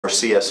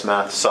CS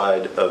math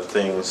side of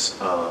things.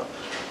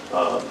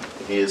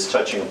 He is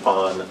touching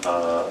upon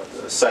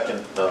the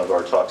second of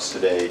our talks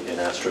today in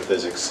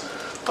astrophysics.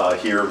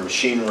 Here,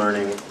 machine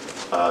learning,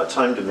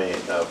 time domain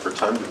for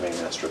time domain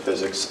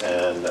astrophysics,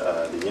 and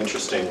the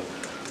interesting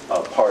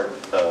part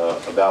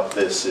about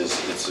this is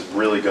it's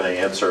really going to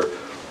answer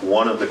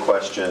one of the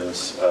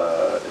questions.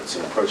 It's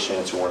an approach to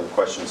answer one of the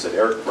questions that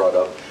Eric brought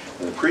up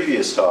in the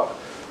previous talk,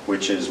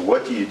 which is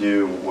what do you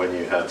do when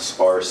you have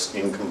sparse,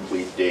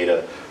 incomplete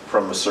data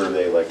from a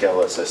survey like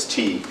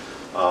LSST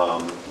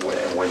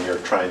when you're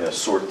trying to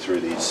sort through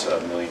these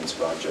millions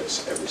of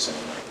objects every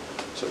single night.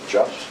 So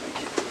Josh,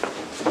 thank you.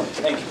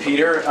 Thank you,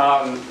 Peter.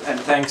 And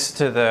thanks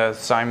to the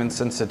Simons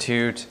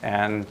Institute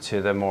and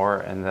to the Moore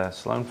and the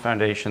Sloan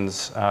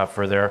Foundations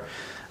for their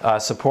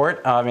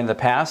support in the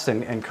past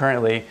and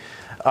currently.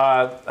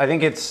 I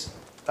think it's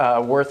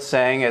worth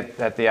saying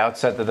at the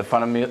outset that the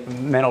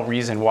fundamental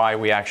reason why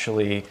we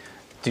actually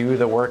do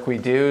the work we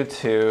do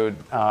to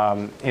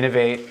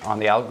innovate on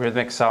the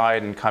algorithmic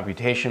side and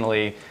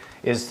computationally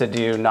is to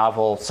do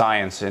novel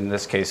science. In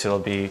this case, it'll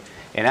be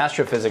in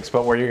astrophysics,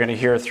 but what you're going to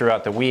hear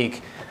throughout the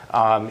week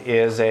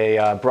is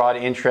a broad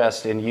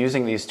interest in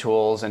using these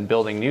tools and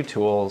building new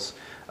tools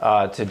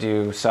to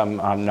do some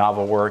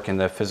novel work in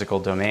the physical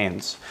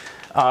domains.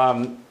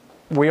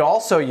 We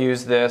also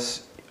use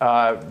this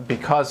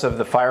because of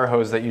the fire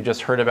hose that you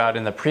just heard about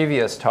in the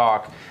previous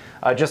talk,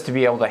 just to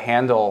be able to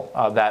handle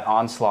that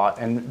onslaught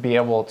and be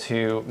able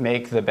to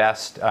make the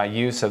best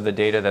use of the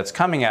data that's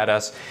coming at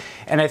us.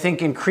 And I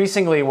think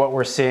increasingly what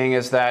we're seeing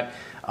is that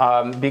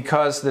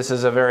because this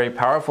is a very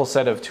powerful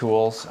set of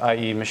tools,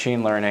 i.e.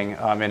 machine learning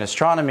in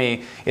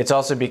astronomy, it's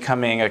also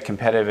becoming a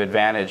competitive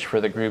advantage for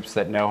the groups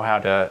that know how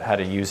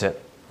to use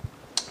it.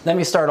 Let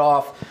me start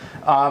off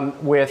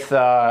with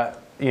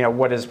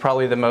what is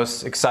probably the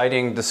most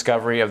exciting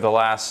discovery of the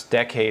last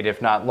decade,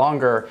 if not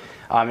longer,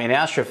 in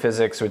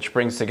astrophysics, which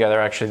brings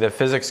together actually the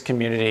physics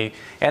community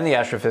and the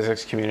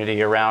astrophysics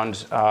community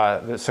around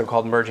the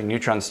so-called merging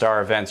neutron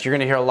star events. You're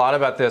going to hear a lot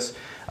about this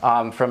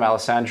from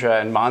Alessandra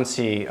and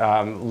Mansi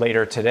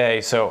later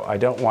today, so I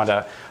don't want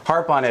to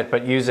harp on it,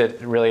 but use it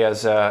really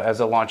as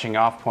a launching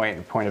off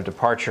point of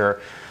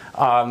departure.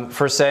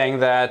 For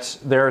saying that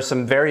there are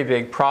some very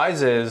big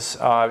prizes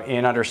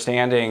in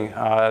understanding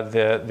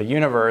the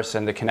universe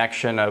and the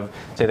connection of,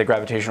 say, the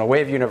gravitational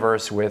wave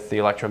universe with the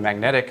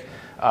electromagnetic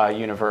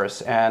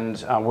universe.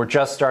 And we're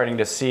just starting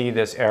to see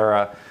this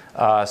era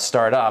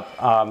start up.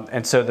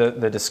 And so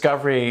the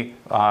discovery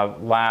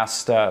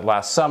last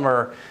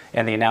summer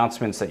and the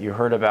announcements that you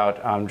heard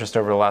about just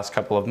over the last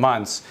couple of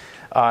months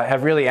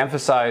have really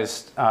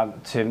emphasized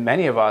to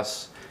many of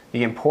us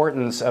the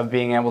importance of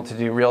being able to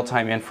do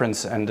real-time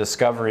inference and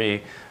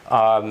discovery,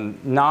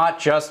 not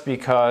just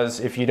because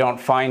if you don't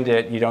find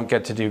it, you don't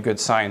get to do good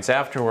science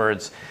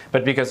afterwards,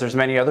 but because there's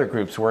many other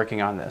groups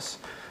working on this.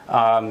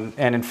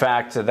 And in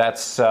fact,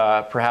 that's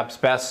perhaps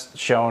best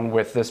shown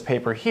with this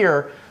paper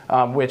here,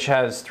 which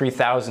has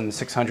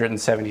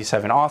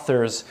 3,677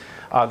 authors.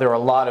 There are a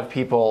lot of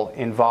people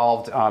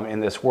involved in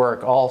this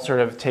work, all sort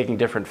of taking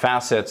different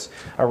facets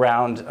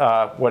around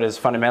what is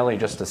fundamentally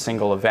just a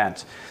single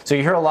event. So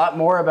you hear a lot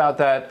more about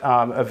that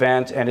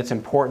event and its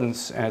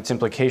importance and its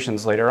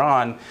implications later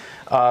on.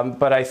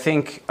 But I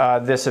think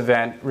this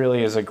event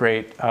really is a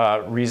great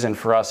reason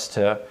for us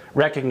to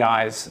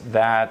recognize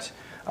that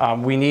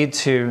we need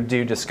to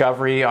do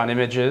discovery on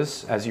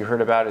images, as you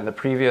heard about in the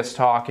previous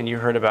talk, and you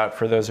heard about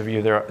for those of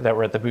you that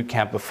were at the boot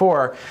camp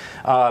before.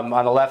 On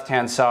the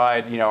left-hand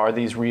side, are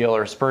these real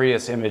or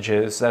spurious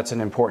images? That's an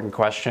important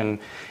question.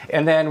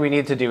 And then we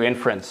need to do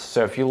inference.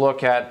 So if you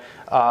look at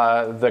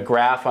the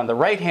graph on the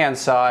right-hand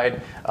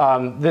side,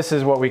 this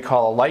is what we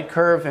call a light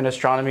curve in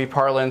astronomy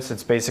parlance.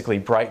 It's basically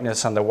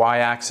brightness on the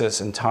y-axis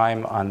and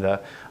time on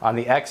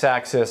the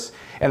x-axis.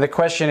 And the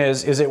question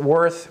is it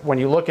worth, when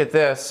you look at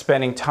this,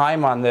 spending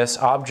time on this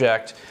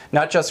object,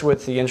 not just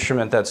with the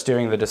instrument that's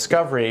doing the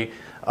discovery,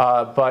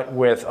 but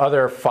with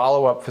other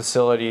follow-up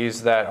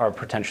facilities that are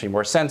potentially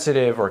more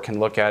sensitive or can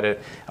look at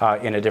it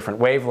in a different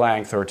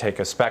wavelength or take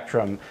a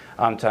spectrum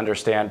to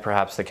understand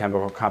perhaps the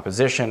chemical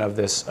composition of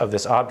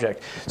this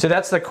object. So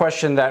that's the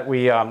question that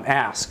we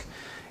ask.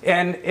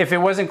 And if it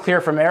wasn't clear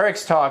from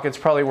Eric's talk, it's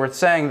probably worth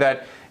saying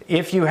that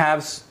if you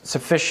have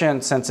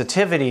sufficient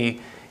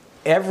sensitivity,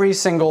 every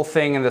single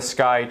thing in the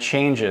sky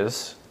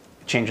changes.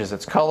 It changes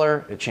its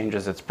color, it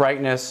changes its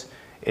brightness,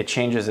 it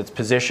changes its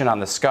position on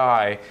the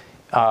sky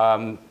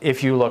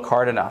if you look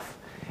hard enough.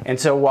 And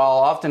so while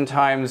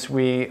oftentimes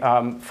we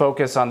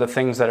focus on the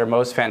things that are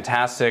most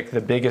fantastic,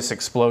 the biggest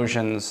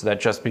explosions that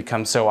just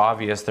become so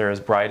obvious they're as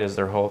bright as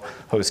their whole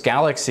host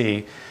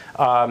galaxy,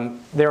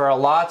 there are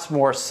lots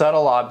more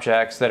subtle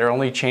objects that are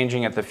only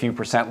changing at the few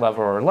percent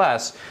level or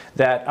less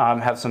that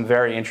have some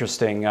very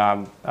interesting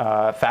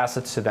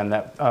facets to them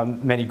that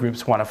many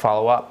groups want to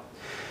follow up.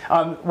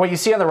 What you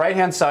see on the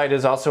right-hand side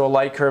is also a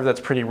light curve that's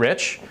pretty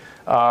rich.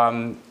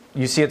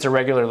 You see it's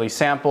irregularly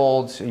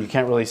sampled. You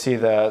can't really see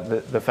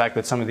the fact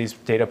that some of these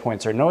data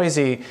points are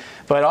noisy.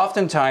 But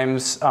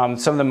oftentimes, some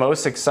of the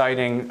most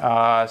exciting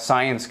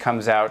science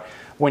comes out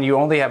when you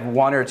only have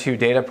 1 or 2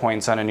 data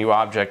points on a new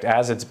object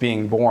as it's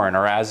being born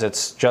or as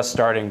it's just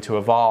starting to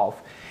evolve.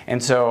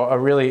 And so a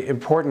really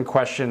important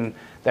question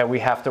that we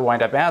have to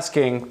wind up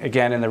asking,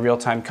 again in the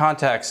real-time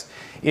context,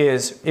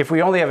 is if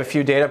we only have a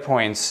few data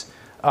points,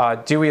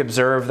 do we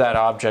observe that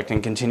object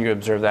and continue to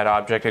observe that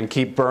object and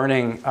keep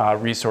burning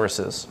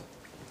resources?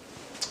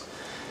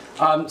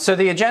 So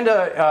the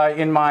agenda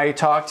in my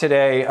talk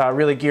today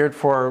really geared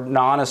for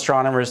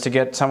non-astronomers to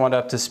get somewhat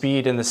up to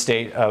speed in the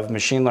state of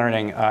machine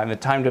learning in the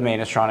time domain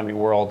astronomy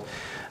world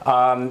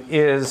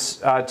is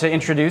to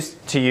introduce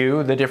to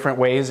you the different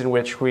ways in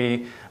which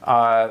we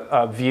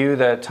view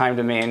the time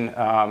domain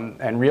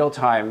and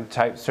real-time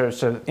type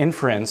sorts of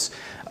inference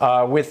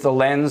with the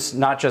lens,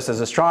 not just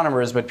as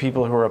astronomers, but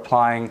people who are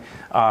applying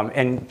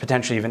and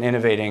potentially even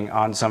innovating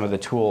on some of the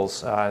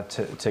tools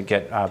to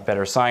get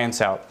better science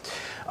out.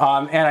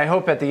 And I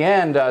hope at the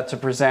end to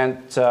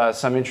present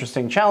some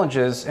interesting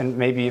challenges and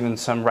maybe even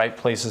some right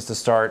places to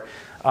start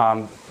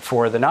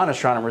for the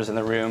non-astronomers in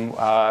the room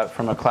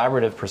from a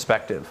collaborative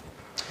perspective.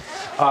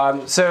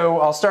 So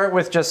I'll start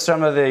with just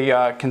some of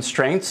the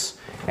constraints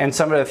and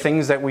some of the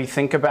things that we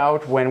think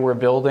about when we're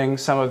building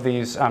some of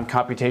these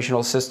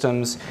computational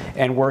systems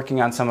and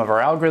working on some of our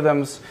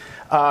algorithms.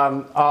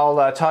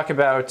 I'll talk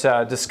about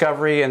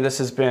discovery, and this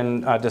has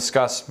been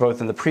discussed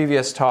both in the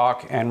previous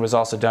talk and was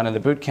also done in the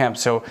boot camp,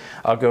 so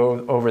I'll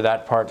go over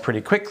that part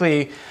pretty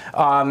quickly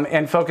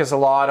and focus a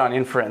lot on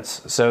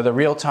inference. So the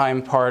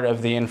real-time part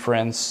of the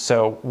inference,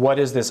 so what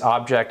is this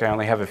object? I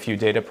only have a few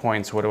data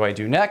points. What do I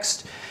do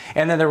next?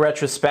 And then the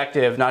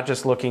retrospective, not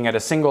just looking at a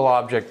single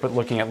object, but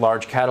looking at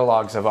large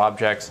catalogs of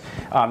objects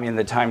in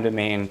the time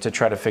domain to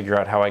try to figure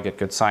out how I get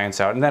good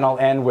science out. And then I'll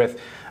end with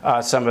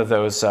some of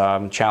those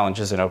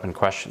challenges and open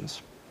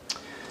questions.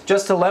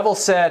 Just to level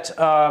set,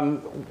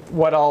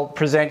 what I'll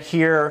present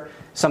here,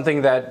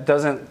 something that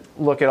doesn't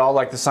look at all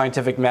like the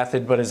scientific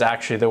method, but is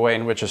actually the way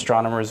in which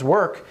astronomers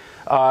work,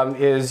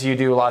 is you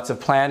do lots of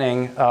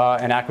planning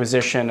and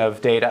acquisition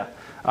of data.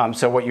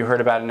 So what you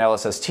heard about in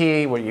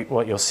LSST,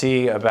 what you'll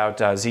see about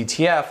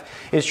ZTF,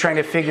 is trying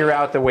to figure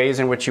out the ways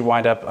in which you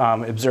wind up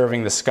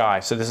observing the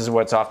sky. So this is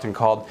what's often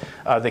called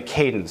the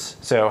cadence.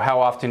 So how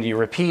often do you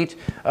repeat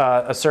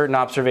a certain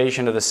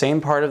observation of the same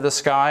part of the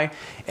sky?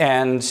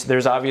 And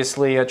there's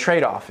obviously a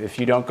trade-off. If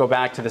you don't go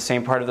back to the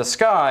same part of the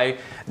sky,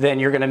 then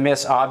you're going to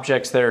miss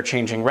objects that are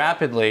changing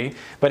rapidly.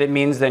 But it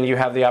means then you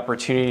have the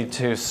opportunity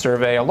to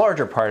survey a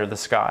larger part of the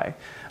sky.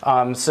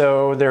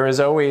 So there is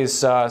always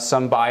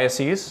some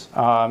biases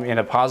in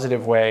a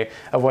positive way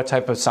of what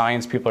type of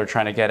science people are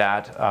trying to get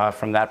at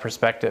from that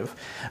perspective.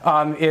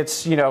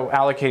 It's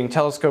allocating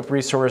telescope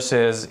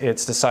resources,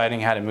 it's deciding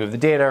how to move the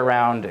data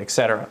around,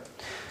 etc.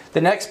 The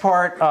next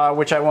part,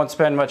 which I won't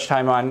spend much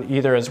time on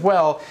either as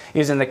well,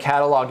 is in the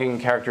cataloging and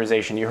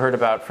characterization. You heard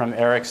about from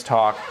Eric's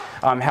talk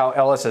how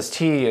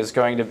LSST is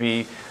going to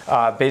be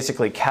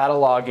basically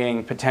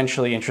cataloging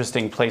potentially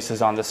interesting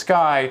places on the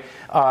sky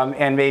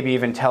and maybe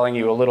even telling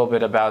you a little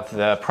bit about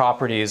the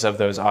properties of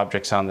those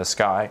objects on the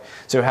sky.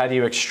 So how do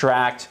you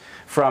extract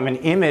from an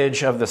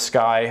image of the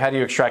sky, how do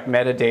you extract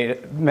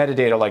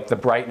metadata like the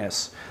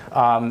brightness?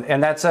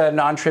 And that's a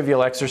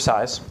non-trivial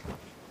exercise.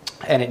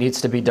 And it needs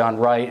to be done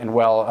right and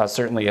well,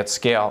 certainly at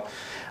scale.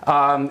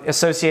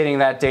 Associating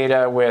that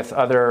data with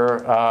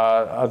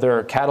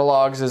other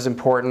catalogs is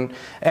important.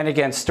 And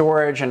again,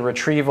 storage and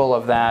retrieval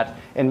of that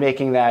and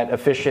making that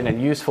efficient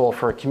and useful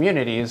for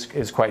communities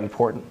is quite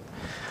important.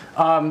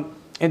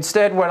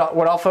 Instead,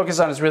 what I'll focus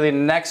on is really the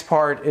next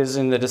part is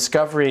in the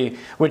discovery,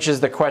 which is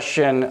the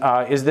question,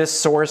 is this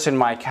source in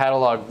my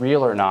catalog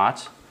real or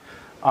not?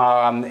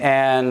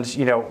 And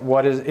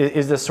what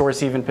is this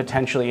source even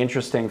potentially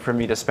interesting for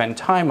me to spend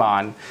time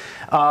on?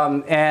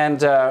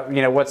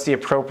 What's the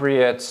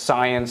appropriate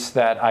science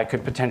that I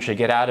could potentially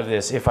get out of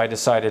this if I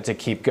decided to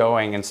keep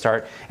going and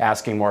start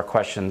asking more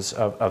questions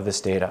of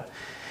this data?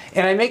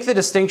 And I make the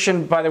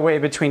distinction, by the way,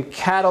 between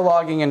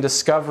cataloging and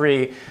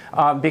discovery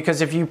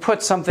because if you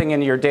put something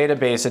in your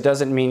database, it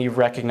doesn't mean you've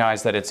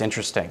recognized that it's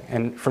interesting.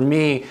 And for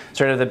me,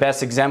 sort of the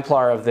best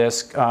exemplar of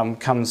this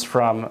comes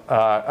from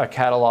a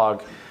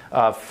catalog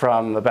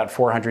from about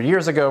 400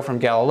 years ago from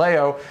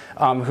Galileo,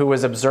 who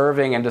was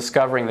observing and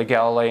discovering the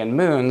Galilean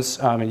moons.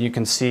 And you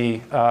can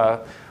see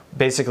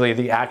basically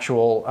the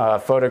actual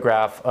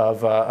photograph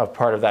of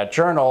part of that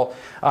journal.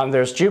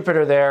 There's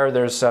Jupiter there.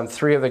 There's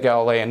 3 of the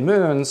Galilean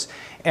moons.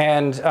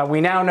 And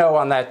we now know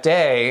on that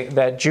day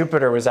that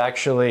Jupiter was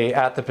actually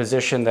at the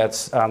position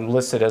that's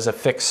listed as a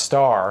fixed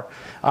star.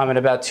 And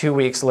about 2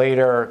 weeks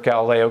later,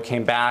 Galileo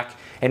came back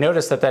and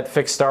noticed that that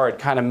fixed star had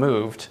kind of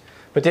moved,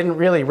 but didn't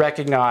really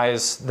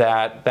recognize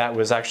that that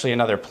was actually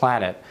another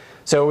planet.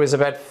 So it was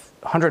about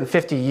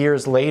 150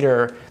 years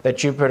later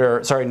that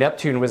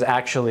Neptune was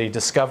actually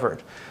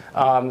discovered.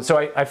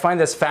 So I find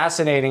this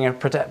fascinating and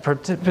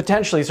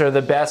potentially sort of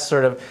the best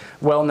sort of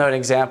well-known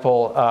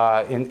example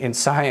in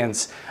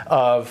science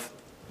of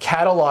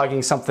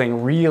cataloging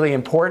something really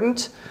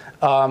important,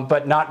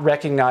 but not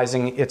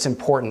recognizing its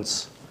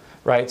importance.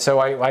 Right, so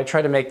I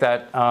try to make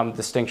that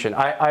distinction.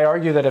 I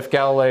argue that if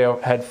Galileo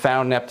had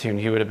found Neptune,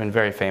 he would have been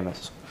very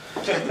famous.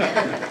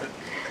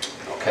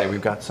 Okay,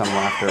 we've got some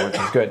laughter, which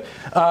is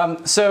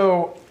good.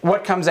 So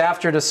what comes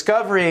after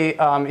discovery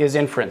is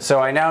inference. So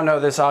I now know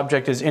this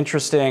object is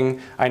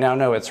interesting. I now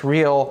know it's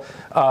real.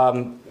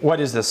 What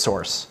is this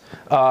source?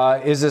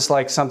 Is this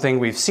like something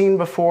we've seen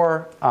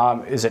before?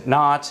 Is it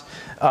not?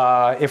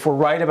 If we're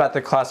right about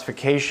the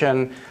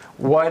classification,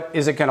 what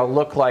is it going to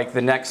look like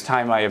the next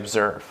time I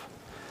observe?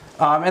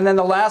 And then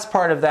the last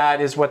part of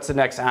that is what's the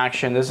next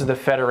action. This is the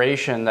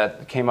federation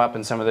that came up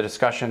in some of the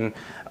discussion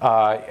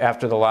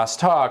after the last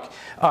talk.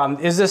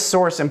 Is this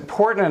source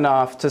important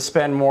enough to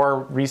spend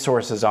more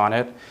resources on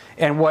it?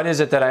 And what is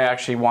it that I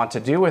actually want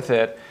to do with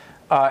it?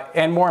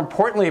 And more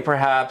importantly,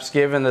 perhaps,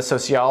 given the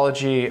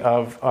sociology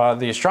of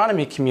the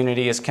astronomy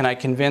community, is can I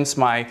convince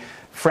my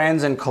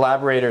friends and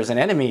collaborators and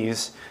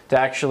enemies to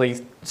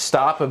actually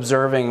stop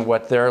observing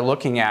what they're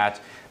looking at,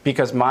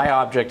 because my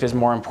object is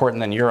more important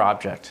than your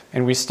object.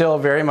 And we still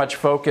very much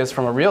focus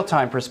from a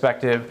real-time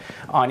perspective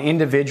on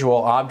individual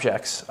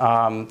objects.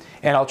 And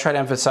I'll try to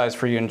emphasize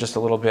for you in just a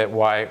little bit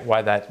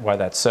why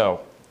that's so.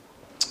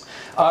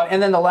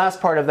 And then the last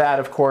part of that,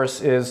 of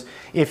course, is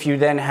if you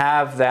then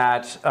have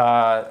that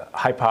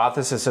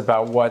hypothesis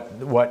about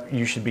what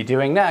you should be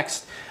doing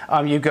next,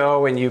 you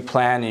go and you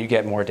plan and you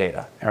get more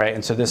data. All right?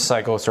 And so this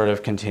cycle sort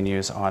of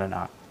continues on and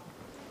on.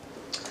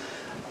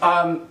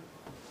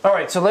 All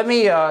right, so let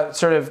me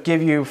sort of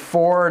give you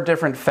 4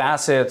 different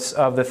facets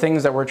of the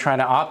things that we're trying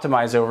to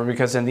optimize over,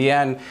 because in the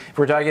end, if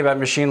we're talking about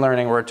machine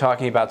learning, we're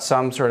talking about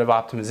some sort of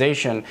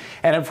optimization.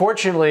 And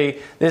unfortunately,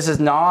 this is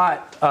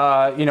not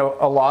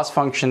a loss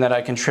function that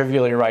I can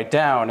trivially write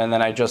down and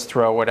then I just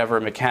throw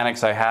whatever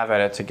mechanics I have at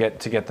it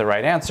to get the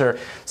right answer.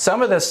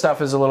 Some of this stuff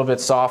is a little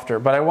bit softer,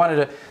 but I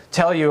wanted to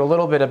tell you a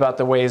little bit about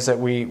the ways that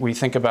we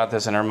think about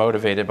this and are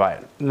motivated by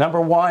it. Number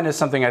 1 is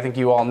something I think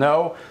you all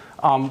know,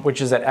 which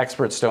is that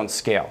experts don't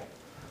scale.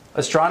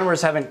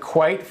 Astronomers haven't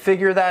quite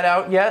figured that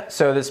out yet.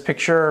 So this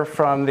picture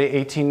from the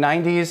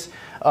 1890s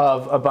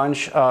of a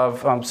bunch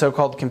of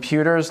so-called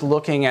computers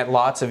looking at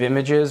lots of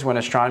images when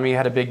astronomy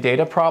had a big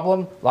data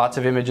problem, lots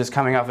of images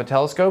coming off of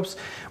telescopes,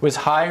 was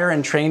hire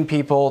and train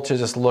people to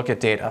just look at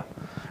data.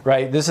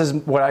 Right? This is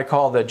what I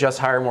call the just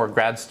hire more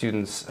grad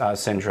students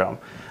syndrome,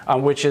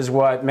 which is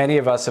what many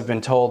of us have been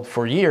told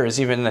for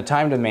years, even in the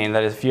time domain,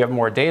 that if you have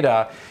more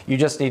data, you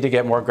just need to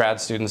get more grad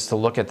students to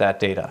look at that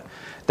data.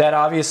 That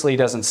obviously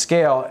doesn't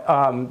scale,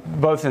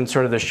 both in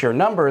sort of the sheer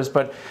numbers,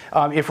 but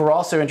if we're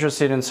also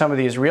interested in some of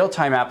these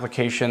real-time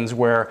applications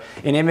where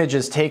an image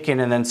is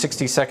taken and then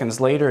 60 seconds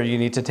later you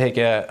need to take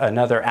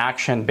another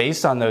action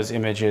based on those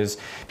images,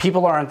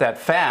 people aren't that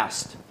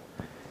fast.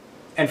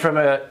 And from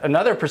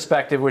another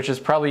perspective, which is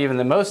probably even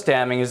the most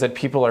damning, is that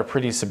people are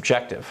pretty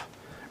subjective,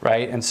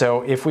 right? And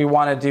so if we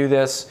want to do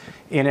this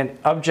in an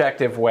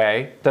objective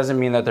way, doesn't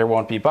mean that there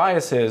won't be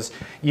biases.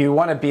 You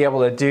want to be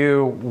able to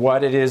do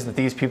what it is that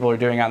these people are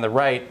doing on the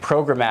right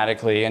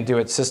programmatically and do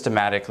it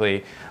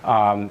systematically,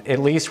 at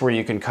least where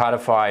you can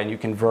codify and you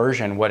can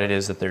version what it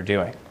is that they're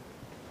doing.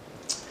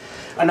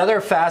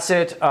 Another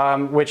facet,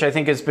 which I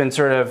think has been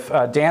sort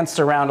of danced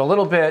around a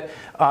little bit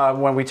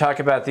when we talk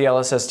about the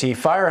LSST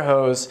fire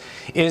hose,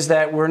 is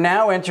that we're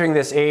now entering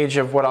this age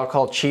of what I'll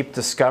call cheap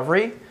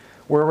discovery,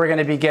 where we're going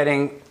to be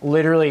getting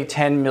literally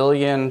 10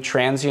 million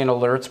transient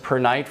alerts per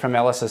night from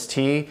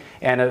LSST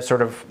and a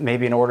sort of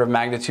maybe an order of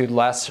magnitude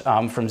less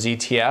from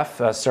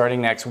ZTF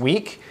starting next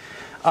week.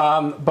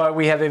 But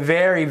we have a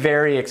very,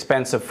 very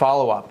expensive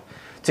follow-up.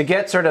 To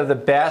get sort of the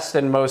best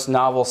and most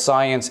novel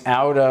science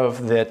out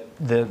of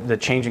the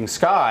changing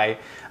sky,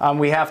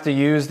 we have to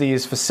use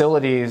these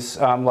facilities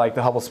like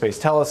the Hubble Space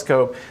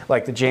Telescope,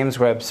 like the James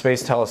Webb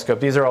Space Telescope.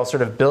 These are all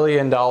sort of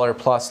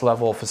billion-dollar-plus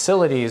level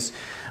facilities.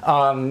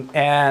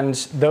 And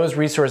those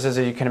resources,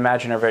 as you can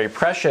imagine, are very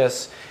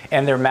precious,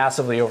 and they're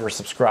massively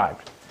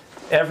oversubscribed.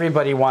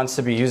 Everybody wants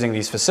to be using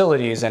these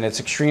facilities, and it's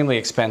extremely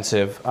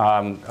expensive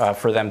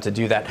for them to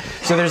do that.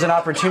 So there's an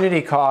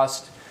opportunity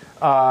cost.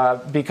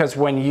 Because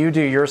when you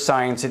do your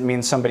science, it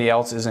means somebody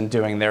else isn't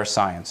doing their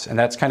science. And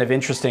that's kind of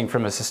interesting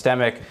from a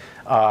systemic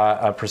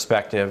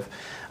perspective.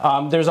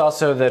 There's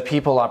also the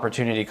people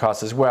opportunity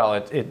cost as well.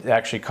 It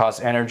actually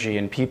costs energy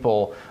and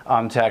people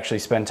to actually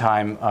spend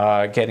time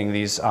getting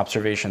these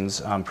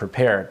observations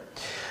prepared.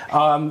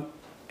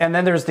 And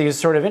then there's these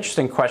sort of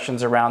interesting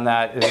questions around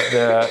that, is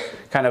the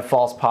kind of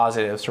false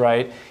positives,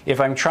 right?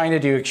 If I'm trying to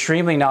do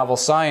extremely novel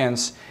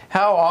science,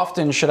 how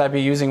often should I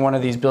be using one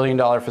of these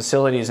billion-dollar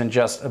facilities and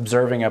just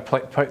observing a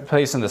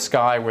place in the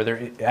sky where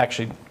there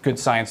actually good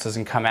science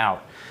doesn't come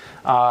out?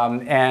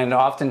 And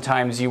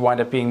oftentimes you wind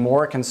up being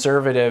more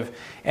conservative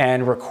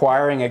and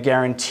requiring a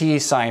guarantee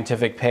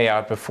scientific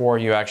payout before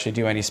you actually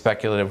do any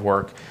speculative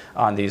work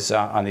on these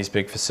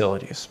big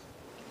facilities.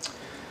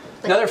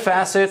 But another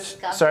facet,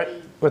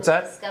 sorry, what's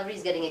that? Discovery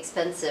is getting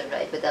expensive,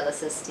 right, with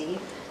LSST?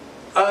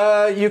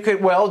 You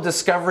could, well,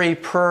 discovery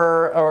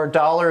per, or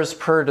dollars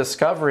per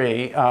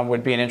discovery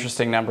would be an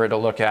interesting number to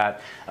look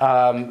at.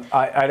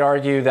 I'd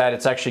argue that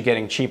it's actually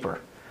getting cheaper.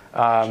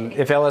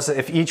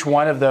 If each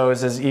one of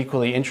those is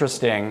equally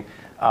interesting,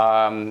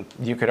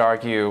 you could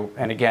argue,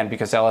 and again,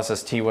 because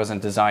LSST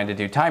wasn't designed to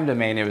do time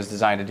domain, it was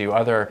designed to do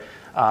other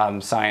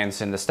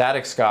science in the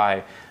static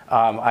sky,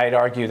 I'd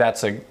argue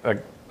that's a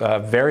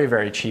very,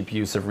 very cheap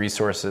use of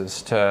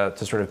resources to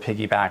sort of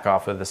piggyback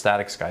off of the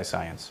static sky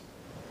science.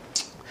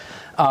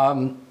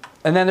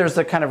 And then there's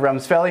the kind of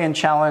Rumsfeldian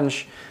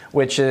challenge,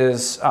 which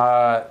is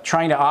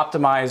trying to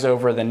optimize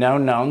over the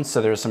known knowns.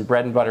 So there's some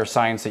bread and butter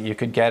science that you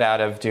could get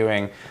out of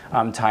doing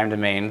time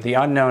domain, the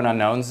unknown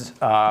unknowns,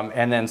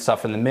 and then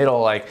stuff in the middle,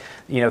 like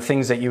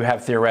things that you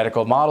have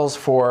theoretical models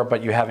for,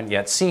 but you haven't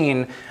yet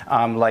seen,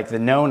 like the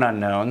known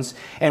unknowns.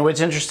 And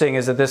what's interesting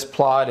is that this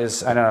plot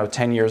is, I don't know,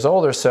 10 years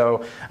old or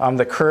so.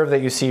 The curve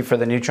that you see for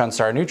the neutron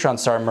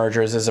star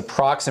mergers is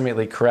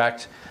approximately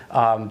correct.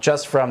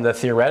 Just from the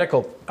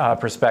theoretical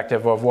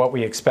perspective of what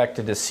we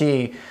expected to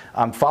see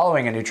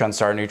following a neutron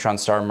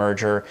star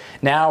merger.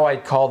 Now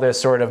I'd call this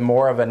sort of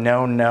more of a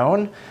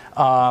known,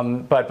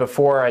 but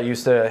before I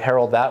used to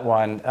herald that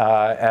one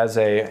as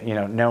a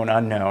known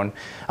unknown.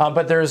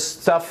 But there's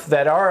stuff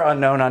that are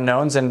unknown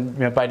unknowns,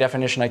 and by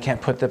definition I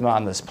can't put them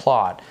on this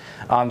plot.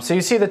 So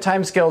you see the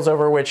timescales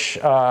over which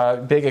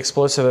big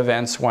explosive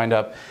events wind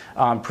up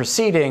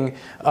proceeding.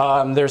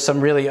 There's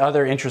some really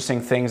other interesting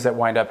things that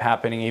wind up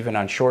happening even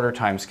on shorter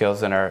timescales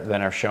than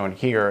are shown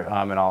here,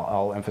 and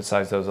I'll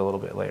emphasize those a little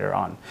bit later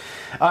on.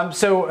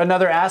 So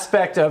another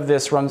aspect of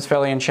this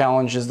Rumsfeldian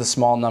challenge is the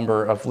small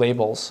number of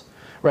labels,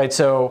 right?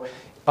 So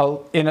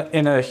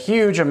in a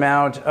huge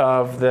amount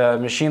of the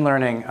machine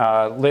learning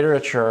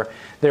literature,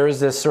 there is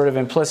this sort of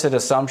implicit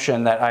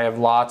assumption that I have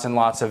lots and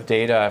lots of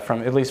data,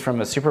 at least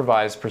from a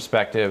supervised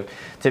perspective,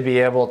 to be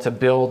able to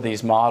build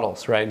these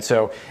models, right? And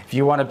so if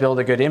you want to build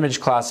a good image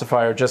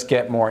classifier, just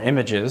get more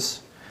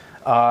images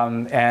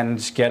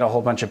and get a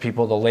whole bunch of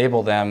people to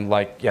label them,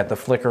 like at the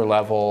Flickr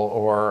level,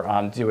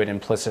 or do it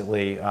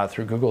implicitly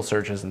through Google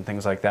searches and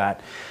things like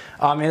that.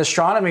 In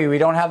astronomy, we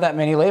don't have that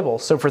many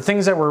labels. So for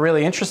things that we're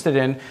really interested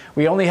in,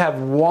 we only have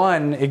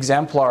one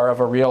exemplar of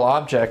a real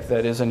object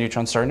that is a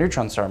neutron star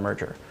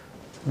merger.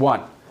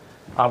 One.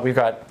 We've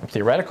got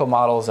theoretical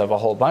models of a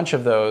whole bunch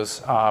of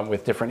those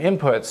with different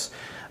inputs.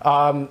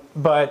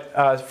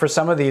 But for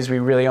some of these, we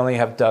really only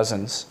have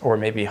dozens, or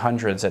maybe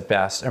hundreds at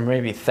best, or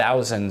maybe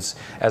thousands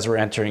as we're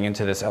entering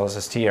into this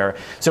LSST era.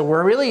 So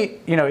we're really,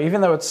 even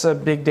though it's a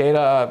big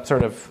data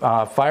sort of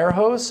fire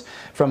hose,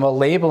 from a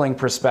labeling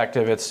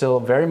perspective, it's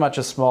still very much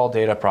a small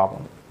data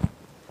problem.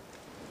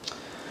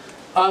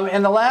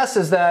 And the last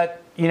is that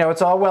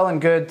it's all well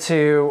and good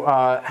to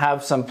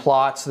have some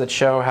plots that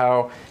show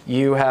how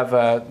you have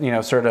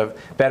a sort of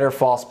better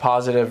false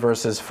positive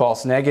versus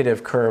false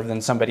negative curve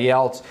than somebody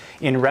else.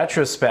 In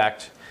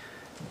retrospect,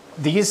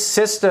 these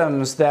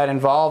systems that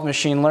involve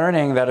machine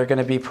learning that are going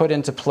to be put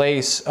into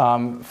place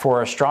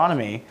for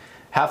astronomy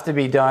have to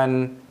be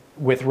done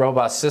with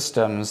robust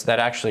systems that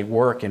actually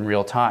work in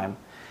real time.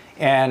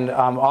 And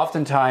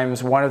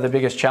oftentimes, one of the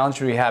biggest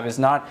challenges we have is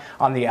not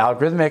on the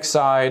algorithmic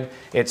side.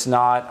 It's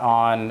not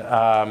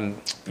on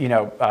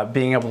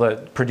being able to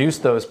produce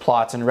those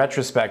plots in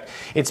retrospect.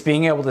 It's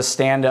being able to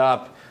stand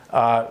up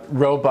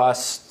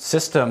robust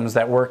systems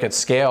that work at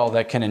scale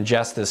that can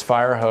ingest this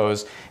fire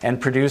hose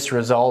and produce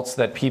results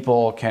that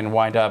people can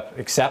wind up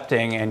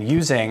accepting and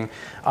using,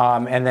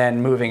 and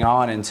then moving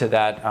on into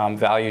that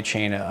value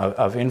chain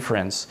of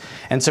inference.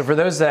 And so for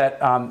those that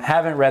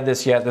haven't read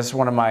this yet, this is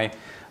one of my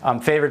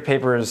favorite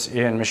papers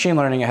in machine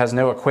learning. It has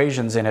no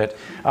equations in it.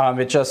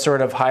 It just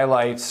sort of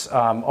highlights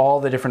all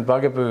the different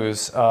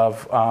bugaboos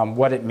of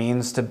what it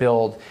means to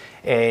build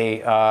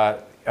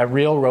a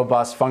real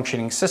robust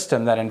functioning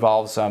system that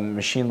involves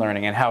machine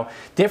learning, and how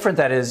different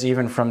that is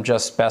even from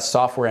just best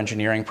software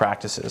engineering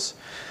practices.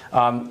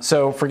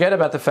 So forget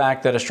about the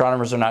fact that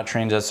astronomers are not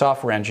trained as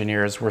software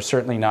engineers. We're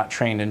certainly not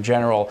trained in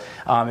general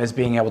as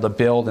being able to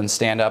build and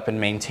stand up and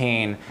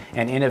maintain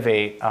and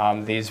innovate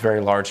these very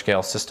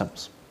large-scale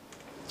systems.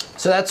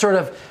 So that's sort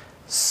of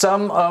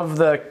some of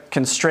the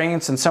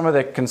constraints and some of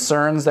the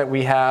concerns that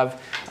we have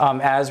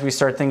as we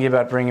start thinking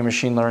about bringing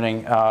machine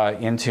learning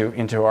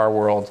into our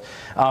world.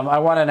 I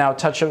want to now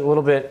touch a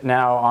little bit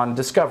now on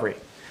discovery.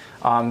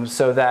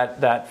 So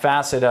that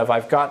facet of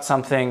I've got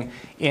something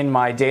in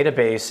my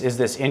database, is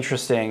this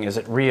interesting, is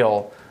it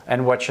real,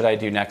 and what should I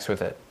do next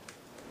with it?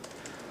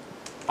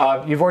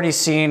 You've already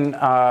seen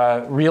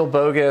real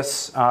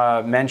bogus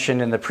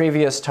mentioned in the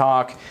previous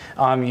talk.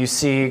 You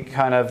see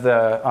kind of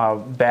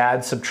the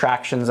bad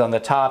subtractions on the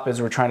top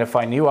as we're trying to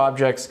find new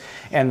objects,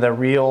 and the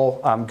real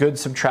good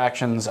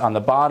subtractions on the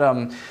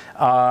bottom.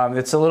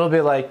 It's a little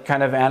bit like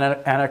kind of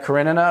Anna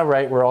Karenina,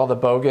 right, where all the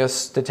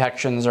bogus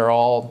detections are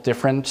all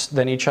different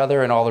than each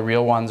other and all the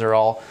real ones are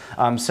all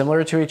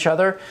similar to each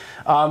other.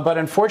 But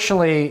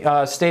unfortunately,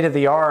 state of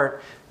the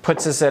art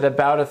puts us at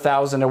about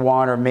 1,000 to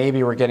 1, or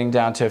maybe we're getting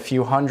down to a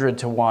few hundred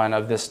to 1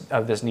 of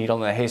this needle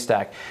in the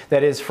haystack.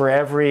 That is, for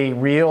every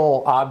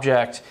real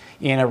object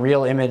in a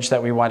real image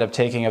that we wind up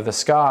taking of the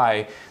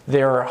sky,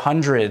 there are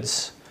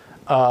hundreds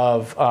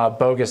of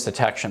bogus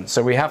detection.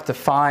 So we have to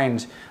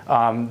find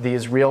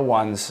these real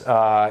ones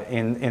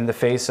in the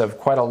face of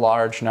quite a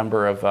large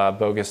number of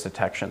bogus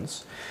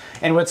detections.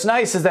 And what's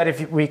nice is that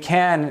if we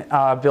can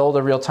build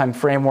a real-time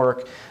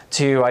framework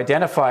to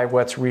identify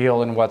what's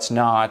real and what's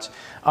not,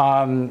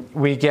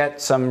 we get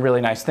some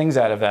really nice things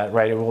out of that,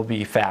 right? It will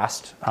be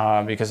fast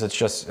because it's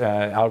just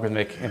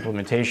algorithmic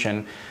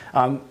implementation.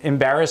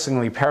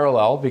 Embarrassingly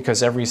parallel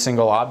because every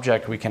single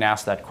object we can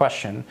ask that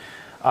question.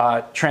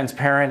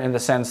 Transparent in the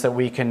sense that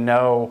we can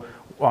know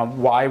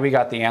why we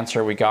got the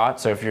answer we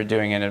got. So if you're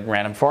doing it in a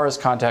random forest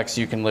context,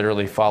 you can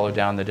literally follow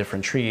down the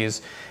different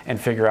trees and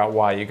figure out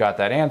why you got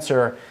that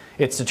answer.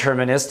 It's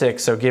deterministic,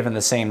 so given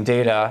the same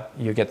data,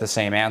 you get the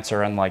same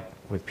answer, unlike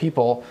with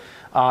people.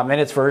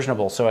 And it's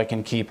versionable, so I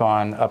can keep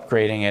on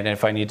upgrading it. And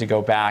if I need to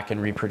go back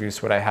and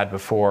reproduce what I had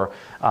before,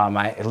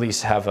 I at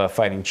least have a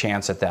fighting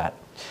chance at that.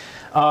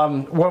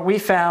 What we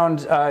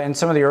found in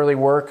some of the early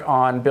work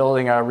on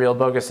building a real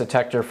bogus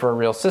detector for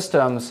real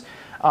systems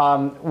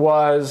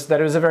was that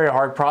it was a very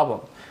hard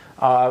problem.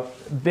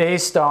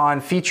 Based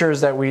on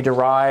features that we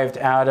derived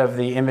out of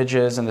the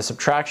images and the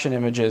subtraction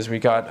images, we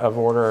got of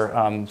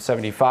order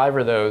 75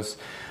 of those.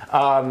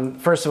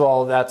 First of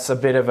all, that's a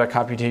bit of a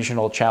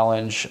computational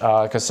challenge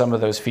because some of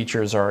those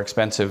features are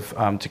expensive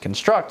to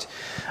construct.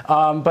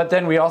 But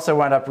then we also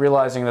wound up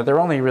realizing that there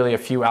are only really a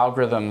few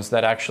algorithms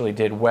that actually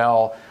did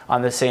well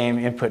on the same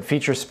input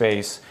feature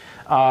space.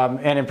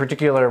 And in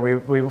particular,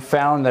 we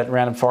found that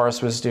random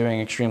forest was doing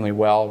extremely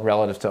well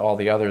relative to all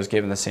the others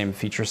given the same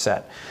feature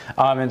set.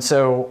 And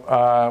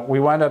so we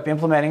wound up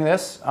implementing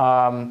this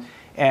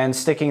and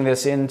sticking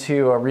this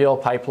into a real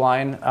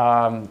pipeline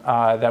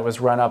that was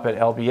run up at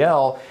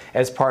LBL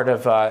as part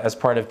of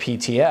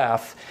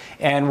PTF.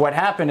 And what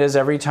happened is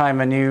every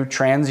time a new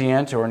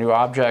transient or a new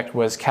object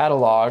was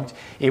cataloged,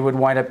 it would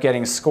wind up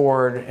getting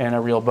scored in a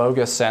real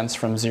bogus sense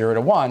from 0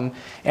 to 1.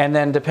 And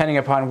then depending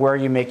upon where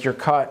you make your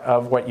cut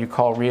of what you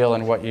call real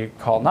and what you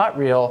call not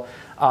real,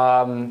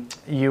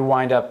 you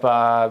wind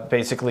up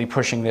basically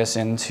pushing this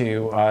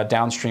into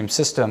downstream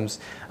systems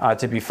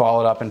to be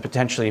followed up and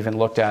potentially even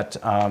looked at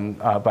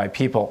by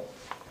people.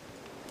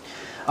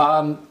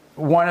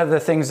 One of the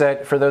things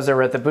that, for those that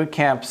were at the boot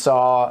camp,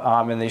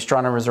 saw, and the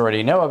astronomers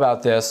already know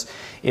about this,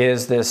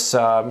 is this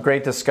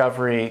great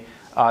discovery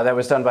that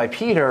was done by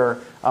Peter,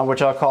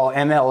 which I'll call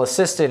ML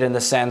assisted in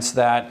the sense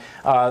that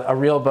a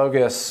real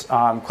bogus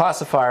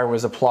classifier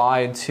was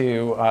applied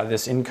to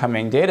this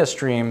incoming data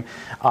stream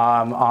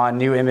on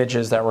new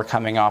images that were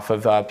coming off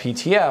of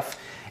PTF.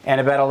 And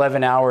about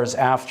 11 hours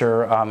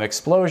after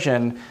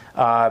explosion,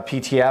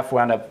 PTF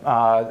wound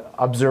up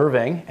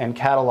observing and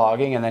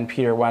cataloging, and then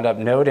Peter wound up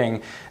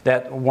noting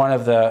that one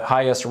of the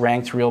highest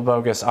ranked real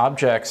bogus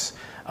objects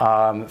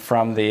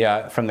from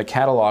the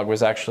catalog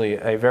was actually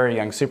a very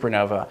young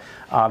supernova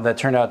that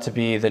turned out to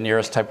be the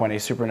nearest Type 1a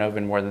supernova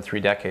in more than 3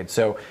 decades.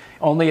 So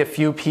only a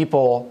few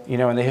people,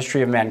 in the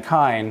history of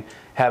mankind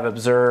have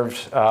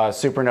observed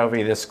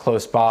supernovae this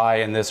close by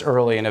and this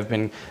early and have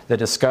been the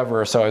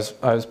discoverer. So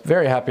I was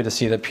very happy to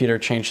see that Peter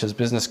changed his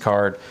business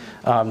card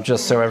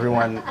just so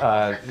everyone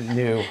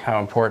knew how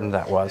important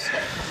that was.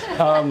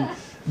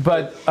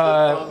 But the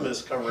problem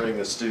is covering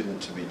a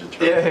student to be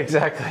determined. Yeah,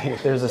 exactly.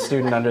 There's a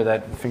student under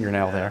that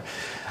fingernail there.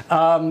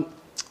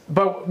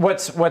 But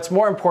what's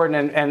more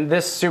important, and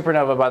this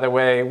supernova, by the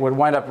way, would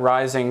wind up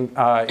rising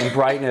in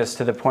brightness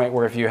to the point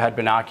where if you had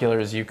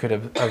binoculars, you could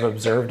have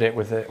observed it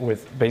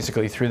with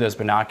basically through those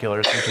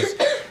binoculars, which is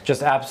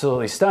just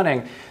absolutely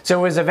stunning. So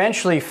it was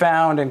eventually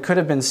found and could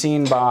have been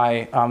seen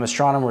by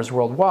astronomers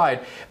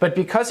worldwide. But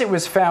because it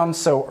was found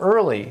so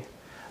early,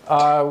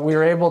 we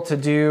were able to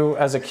do,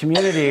 as a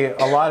community,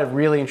 a lot of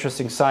really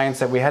interesting science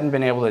that we hadn't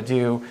been able to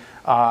do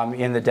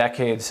in the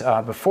decades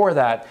before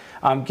that.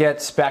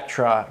 Get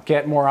spectra,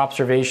 get more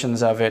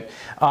observations of it.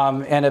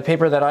 And a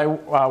paper that I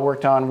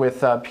worked on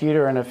with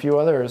Peter and a few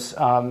others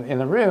in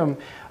the room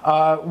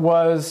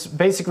was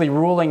basically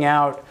ruling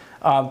out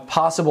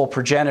possible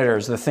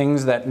progenitors, the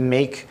things that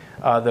make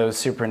those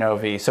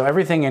supernovae. So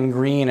everything in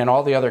green and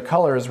all the other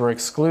colors were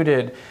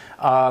excluded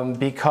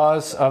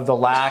because of the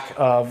lack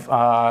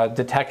of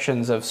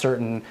detections of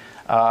certain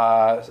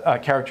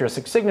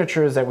characteristic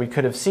signatures that we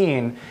could have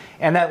seen,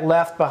 and that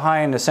left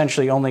behind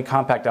essentially only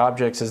compact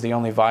objects as the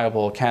only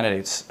viable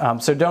candidates.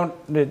 So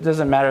it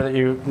doesn't matter that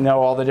you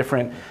know all the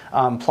different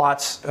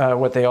plots,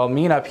 what they all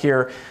mean up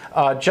here,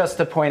 just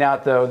to point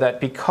out though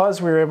that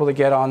because we were able to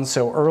get on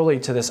so early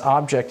to this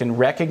object and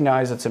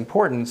recognize its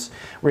importance,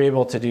 we're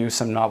able to do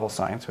some novel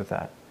science with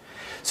that.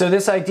 So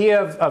this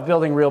idea of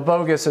building real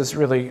bogus has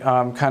really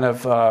kind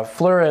of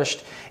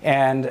flourished,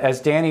 and as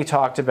Danny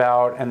talked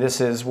about, and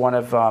this is one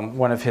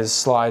of his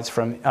slides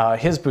from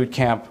his boot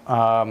camp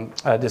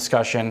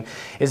discussion,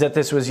 is that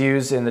this was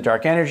used in the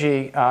dark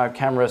energy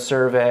camera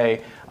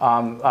survey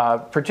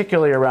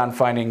particularly around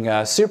finding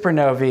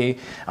supernovae.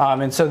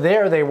 And so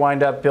there they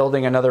wind up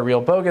building another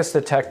real bogus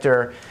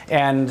detector,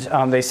 and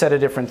they set a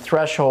different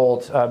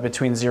threshold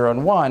between 0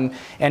 and 1.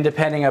 And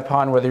depending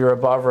upon whether you're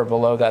above or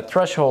below that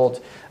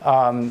threshold,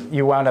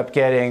 you wound up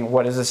getting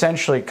what is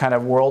essentially kind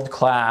of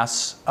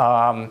world-class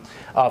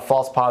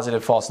false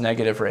positive, false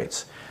negative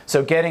rates.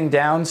 So getting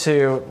down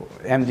to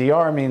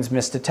MDR means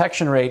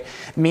misdetection rate,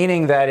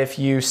 meaning that if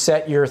you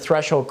set your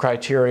threshold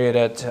criteria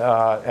at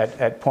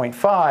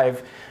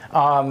 0.5,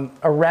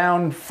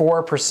 around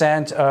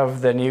 4%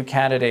 of the new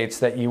candidates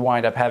that you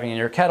wind up having in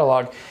your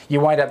catalog, you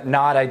wind up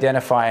not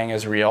identifying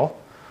as real.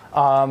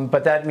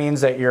 But that means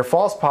that your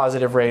false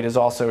positive rate is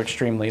also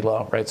extremely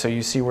low, right? So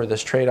you see where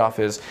this trade-off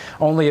is.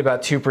 Only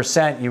about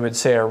 2% you would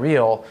say are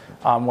real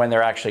when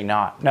they're actually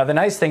not. Now the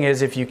nice thing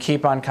is if you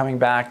keep on coming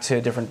back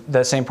to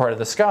the same part of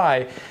the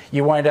sky,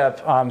 you wind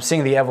up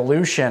seeing the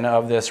evolution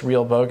of this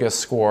real bogus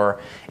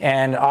score.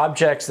 And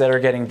objects that are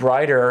getting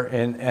brighter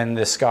in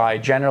the sky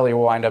generally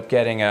will wind up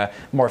getting a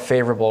more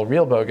favorable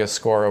real bogus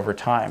score over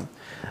time.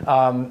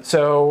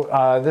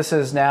 This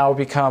has now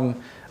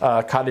become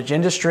cottage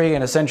industry,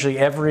 and essentially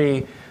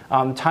every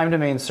time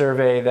domain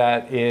survey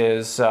that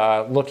is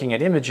looking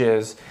at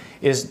images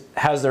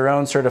has their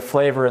own sort of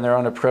flavor and their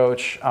own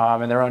approach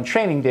and their own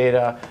training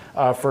data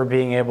for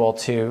being able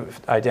to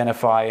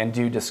identify and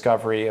do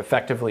discovery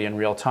effectively in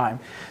real time.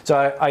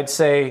 So I'd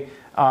say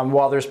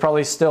while there's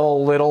probably still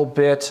a little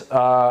bit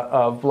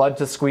of blood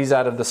to squeeze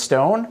out of the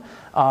stone,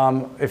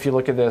 if you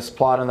look at this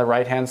plot on the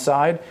right-hand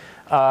side,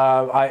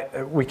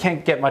 we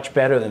can't get much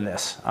better than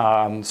this.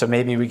 So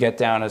maybe we get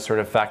down a sort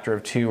of factor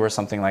of 2 or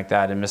something like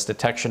that in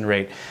misdetection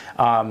rate.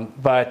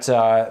 But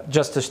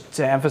just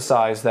to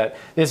emphasize that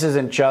this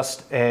isn't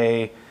just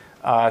a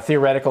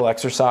theoretical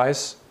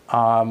exercise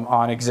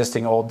on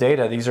existing old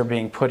data. These are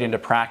being put into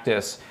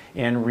practice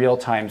in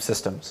real-time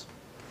systems.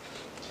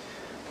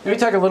 Let me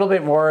talk a little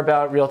bit more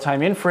about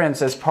real-time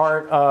inference as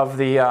part of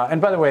the, and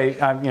by the way,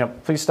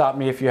 please stop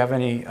me if you have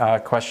any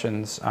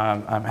questions.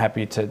 I'm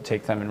happy to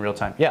take them in real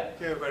time. Yeah,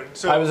 but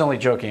so, I was only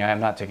joking. I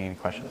am not taking any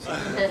questions.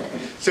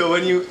 So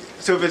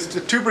if it's a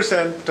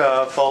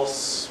 2%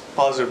 false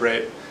positive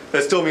rate,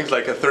 that still means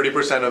like a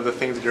 30% of the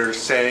things that you're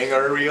saying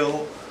are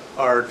real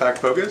are in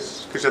fact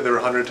bogus, because there are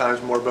 100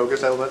 times more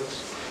bogus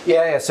elements.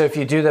 Yeah. So if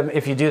you do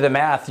the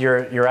math,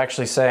 you're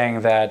actually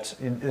saying that,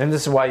 and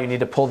this is why you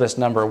need to pull this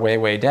number way,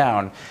 way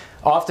down.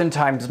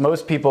 Oftentimes,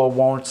 most people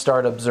won't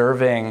start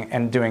observing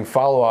and doing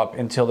follow-up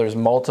until there's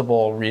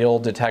multiple real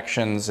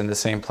detections in the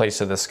same place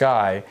of the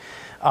sky.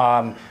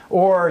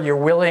 Or you're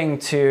willing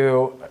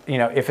to,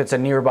 if it's a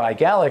nearby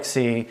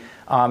galaxy,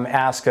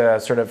 ask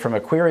sort of from a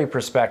query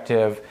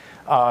perspective,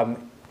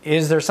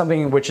 is there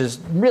something which is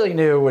really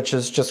new, which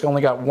has just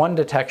only got one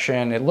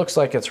detection, it looks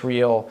like it's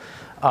real,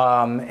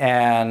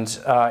 and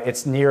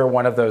it's near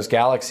one of those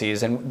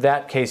galaxies. In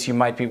that case, you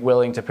might be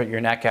willing to put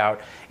your neck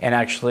out and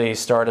actually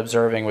start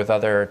observing with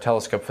other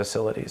telescope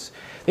facilities.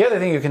 The other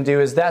thing you can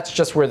do is that's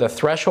just where the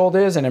threshold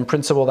is, and in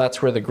principle,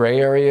 that's where the gray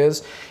area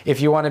is.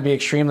 If you want to be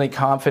extremely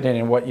confident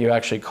in what you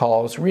actually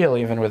call is real,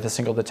 even with a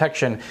single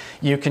detection,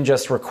 you can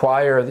just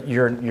require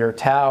your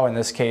tau, in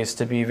this case,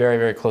 to be very,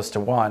 very close to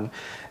 1.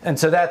 And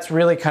so that's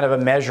really kind of a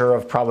measure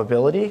of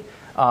probability.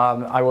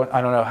 I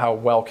don't know how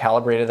well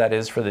calibrated that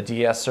is for the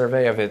DS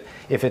survey,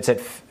 if it's at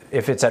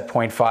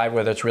 0.5,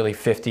 whether it's really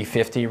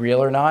 50-50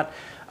 real or not.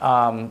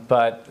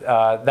 But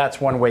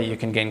that's one way you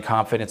can gain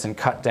confidence and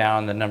cut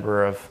down the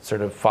number of sort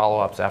of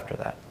follow-ups after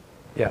that.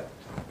 Yeah.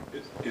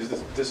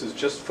 This is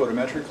just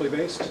photometrically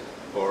based,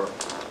 or?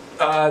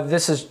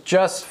 This is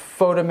just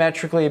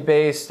photometrically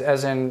based,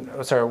 as in,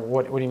 sorry,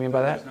 what do you mean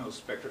by that? There's no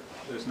spectra.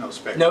 There's no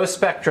spectra. No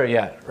spectra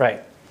yet,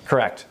 right.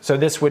 Correct. So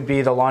this would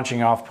be the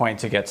launching off point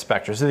to get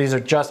spectra. So these are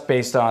just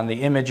based on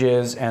the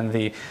images and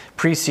the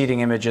preceding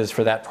images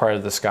for that part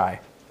of the sky.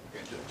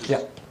 Okay, just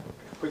Yeah.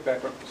 Quick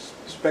background.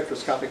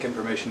 Spectroscopic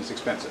information is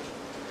expensive.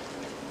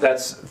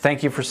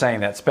 Thank you for saying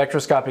that.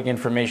 Spectroscopic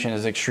information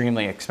is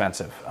extremely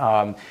expensive.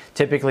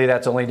 Typically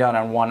that's only done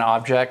on one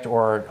object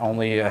or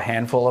only a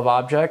handful of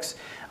objects.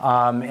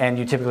 And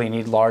you typically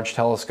need large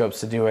telescopes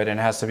to do it, and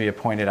it has to be a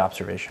pointed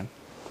observation.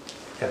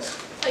 Yes.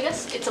 I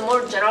guess it's a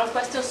more general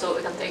question, so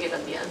we can take it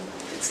at the end.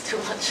 It's too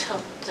much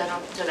of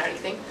generic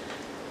thing.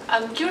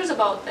 I'm curious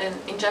about,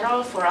 in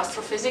general, for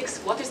astrophysics,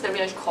 what is the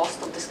real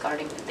cost of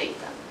discarding the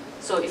data?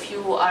 So if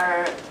you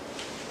are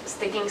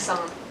sticking some,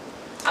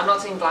 I'm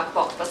not saying black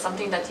box, but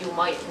something that you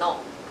might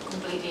not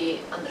completely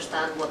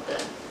understand what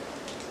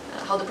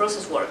how the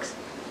process works,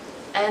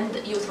 and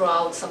you throw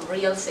out some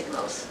real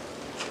signals,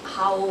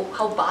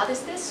 how bad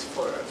is this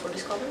for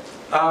discovery?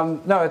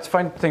 No, it's a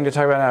fine thing to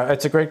talk about now.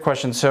 It's a great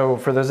question. So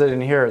for those that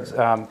didn't hear it,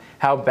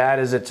 how bad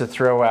is it to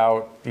throw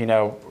out,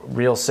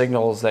 real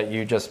signals that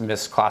you just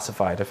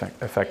misclassified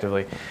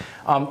effectively?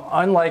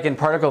 Unlike in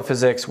particle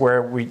physics,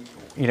 where we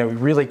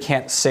really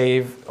can't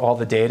save all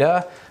the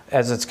data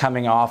as it's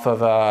coming off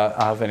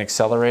of an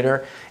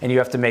accelerator, and you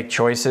have to make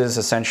choices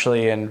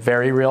essentially in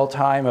very real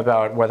time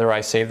about whether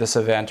I save this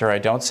event or I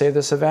don't save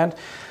this event.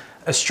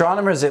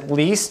 Astronomers at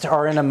least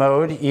are in a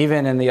mode,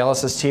 even in the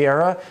LSST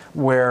era,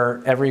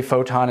 where every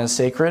photon is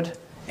sacred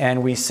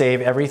and we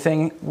save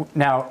everything.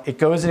 Now, it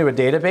goes into a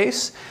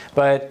database,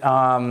 but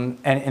and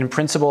in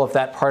principle, if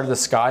that part of the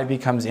sky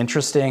becomes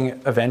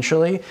interesting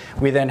eventually,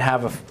 we then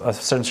have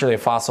essentially a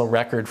fossil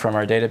record from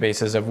our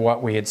databases of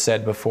what we had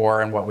said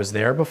before and what was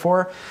there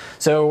before.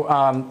 So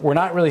we're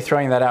not really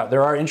throwing that out.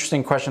 There are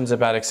interesting questions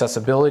about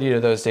accessibility to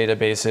those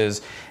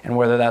databases and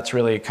whether that's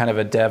really kind of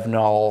a dev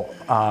null,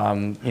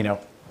 you know,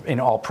 in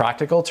all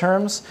practical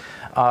terms,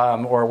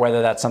 or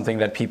whether that's something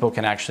that people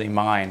can actually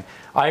mine.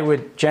 I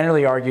would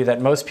generally argue that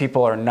most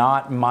people are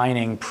not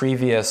mining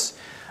previous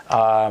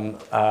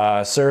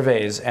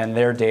surveys and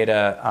their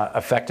data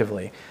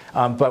effectively.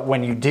 But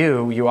when you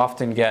do, you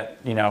often get,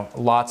 you know,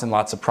 lots and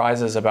lots of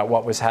prizes about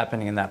what was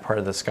happening in that part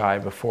of the sky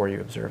before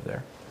you observed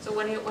there. So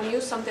when you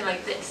use something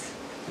like this,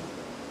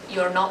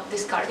 you're not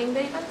discarding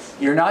data?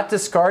 You're not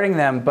discarding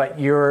them, but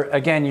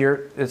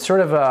it's sort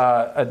of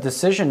a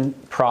decision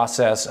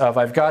process of,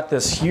 I've got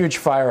this huge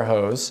fire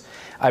hose,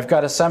 I've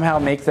got to somehow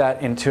make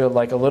that into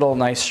like a little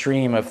nice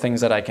stream of things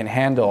that I can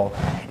handle.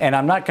 And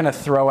I'm not going to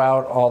throw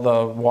out all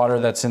the water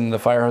that's in the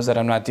fire hose that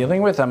I'm not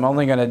dealing with. I'm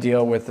only going to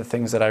deal with the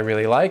things that I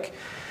really like.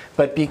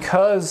 But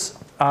because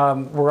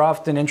we're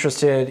often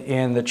interested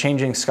in the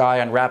changing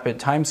sky on rapid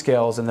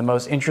timescales, and the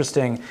most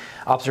interesting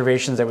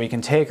observations that we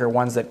can take are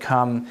ones that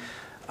come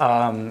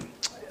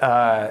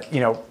you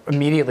know,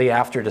 immediately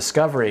after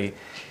discovery.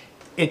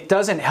 It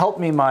doesn't help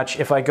me much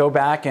if I go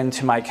back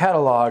into my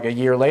catalog a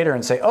year later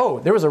and say, oh,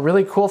 there was a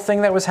really cool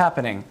thing that was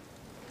happening.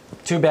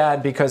 Too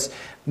bad, because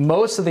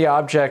most of the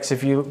objects,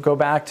 if you go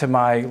back to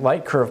my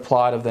light curve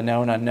plot of the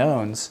known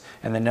unknowns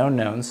and the known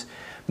knowns,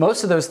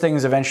 most of those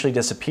things eventually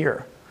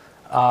disappear.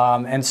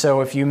 And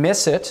so if you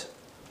miss it,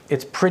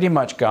 it's pretty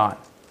much gone.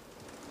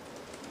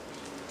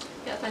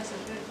 Yeah, thanks.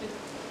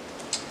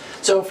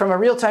 So from a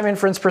real-time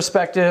inference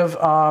perspective,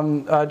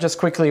 just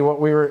quickly, what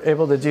we were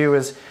able to do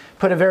is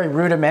put a very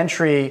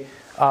rudimentary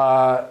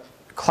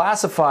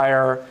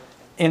classifier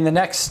in the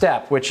next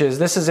step, which is,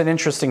 this is an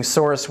interesting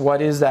source.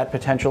 What is that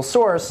potential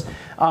source?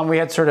 We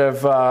had sort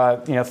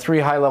of you know, 3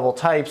 high-level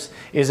types.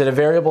 Is it a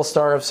variable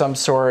star of some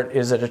sort?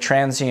 Is it a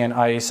transient,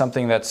 i.e.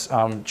 something that's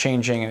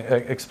changing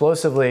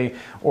explosively?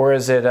 Or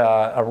is it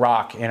a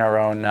rock in our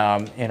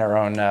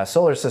own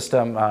solar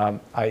system,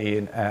 i.e.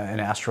 an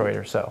asteroid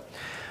or so?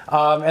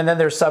 And then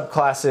there's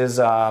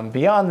subclasses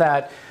beyond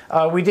that.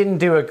 We didn't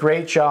do a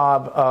great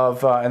job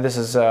of, and this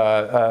is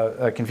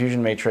a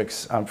confusion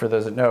matrix for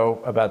those that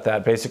know about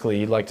that. Basically,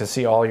 you'd like to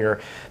see all your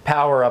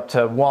power up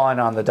to 1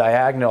 on the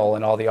diagonal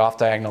and all the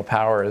off-diagonal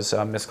power is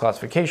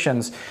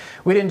misclassifications.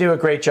 We didn't do a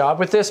great job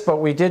with this, but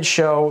we did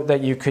show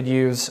that you could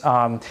use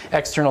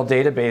external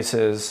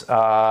databases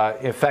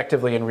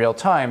effectively in real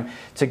time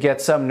to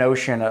get some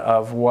notion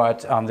of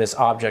what this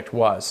object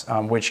was,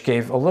 which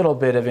gave a little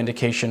bit of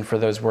indication for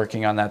those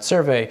working on that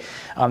survey.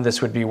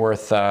 This would be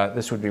worth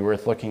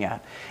looking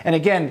at. And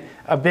again,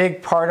 a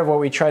big part of what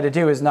we try to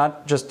do is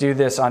not just do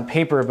this on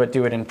paper, but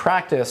do it in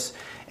practice.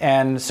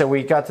 And so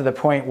we got to the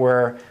point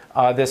where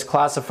this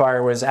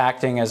classifier was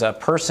acting as a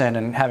person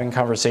and having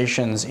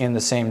conversations in the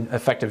same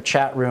effective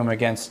chat room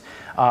against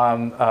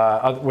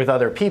with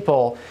other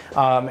people.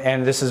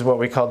 And this is what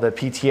we call the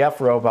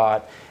PTF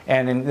robot.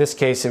 And in this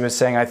case, it was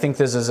saying, I think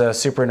this is a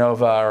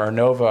supernova or a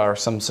nova or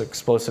some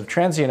explosive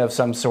transient of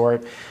some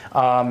sort.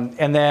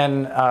 And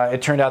then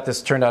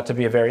this turned out to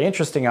be a very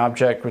interesting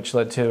object, which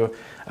led to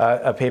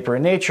a paper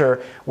in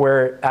Nature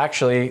where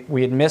actually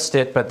we had missed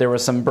it, but there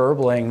was some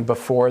burbling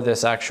before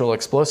this actual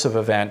explosive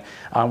event,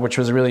 which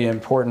was a really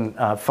important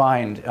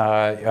find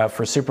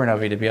for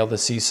supernovae to be able to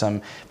see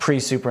some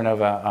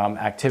pre-supernova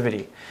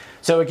activity.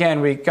 So again,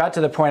 we got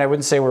to the point, I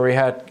wouldn't say where we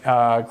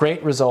had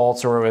great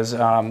results or it was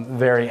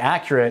very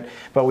accurate,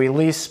 but we at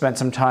least spent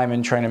some time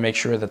in trying to make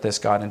sure that this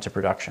got into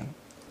production.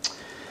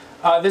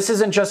 This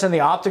isn't just in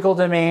the optical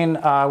domain.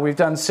 We've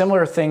done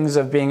similar things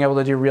of being able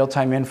to do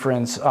real-time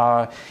inference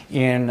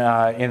in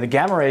the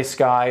gamma ray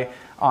sky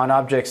on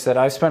objects that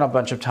I've spent a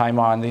bunch of time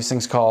on, these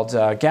things called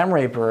gamma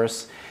ray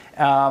bursts.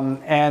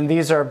 And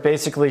these are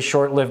basically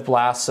short-lived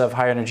blasts of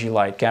high-energy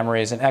light, gamma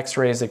rays and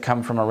X-rays that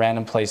come from a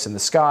random place in the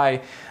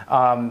sky.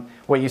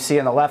 What you see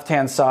on the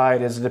left-hand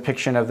side is a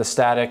depiction of the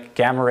static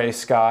gamma ray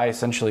sky.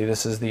 Essentially,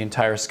 this is the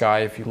entire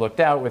sky if you looked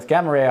out with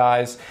gamma ray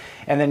eyes.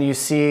 And then you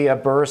see a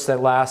burst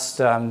that lasts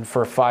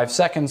for 5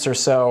 seconds or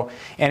so,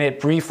 and it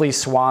briefly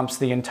swamps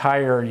the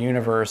entire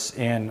universe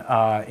in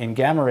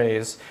gamma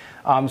rays.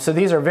 So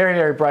these are very,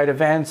 very bright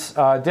events,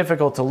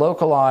 difficult to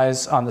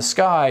localize on the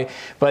sky,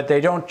 but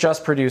they don't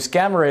just produce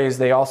gamma rays,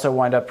 they also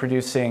wind up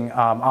producing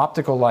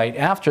optical light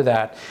after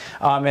that.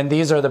 And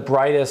these are the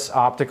brightest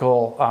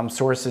optical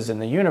sources in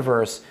the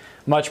universe,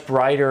 much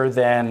brighter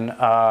than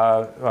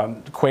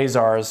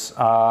quasars,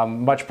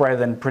 much brighter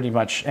than pretty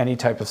much any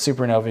type of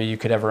supernova you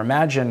could ever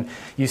imagine.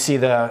 You see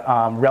the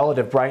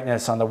relative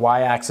brightness on the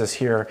y-axis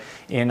here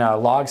in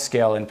log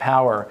scale in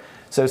power.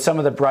 So some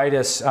of the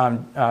brightest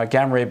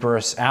gamma ray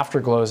bursts,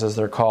 afterglows as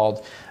they're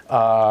called,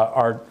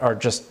 are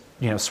just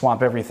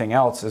swamp everything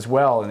else as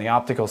well in the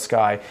optical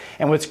sky.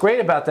 And what's great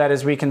about that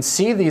is we can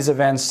see these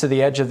events to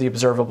the edge of the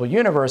observable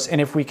universe, and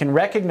if we can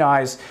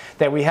recognize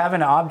that we have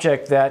an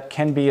object that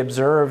can be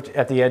observed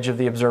at the edge of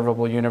the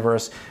observable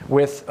universe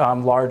with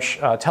large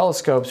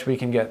telescopes, we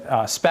can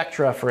get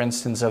spectra, for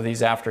instance, of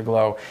these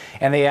afterglow,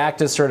 and they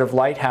act as sort of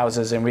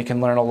lighthouses, and we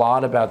can learn a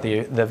lot about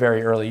the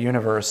very early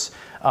universe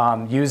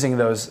using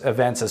those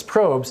events as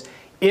probes,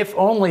 if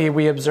only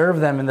we observe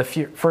them in the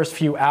first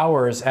few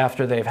hours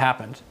after they've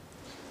happened.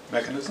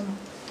 Mechanism?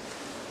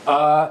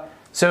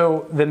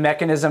 So the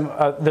mechanism,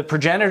 the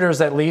progenitors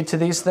that lead to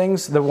these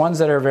things, the ones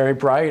that are very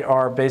bright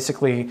are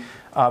basically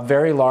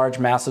very large,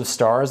 massive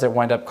stars that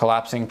wind up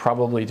collapsing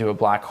probably to a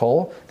black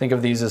hole. Think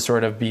of these as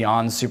sort of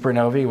beyond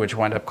supernovae, which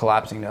wind up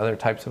collapsing to other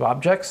types of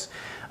objects.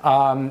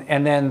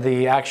 And then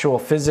the actual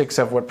physics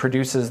of what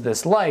produces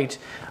this light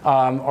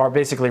are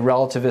basically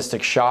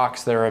relativistic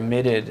shocks that are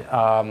emitted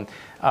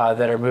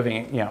that are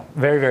moving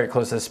very, very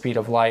close to the speed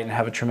of light and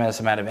have a tremendous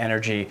amount of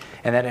energy.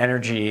 And that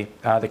energy,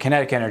 the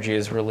kinetic energy,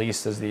 is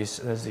released as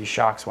these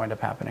shocks wind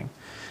up happening.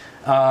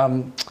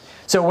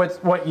 So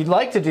what you'd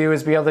like to do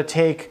is be able to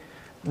take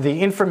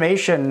the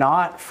information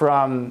not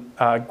from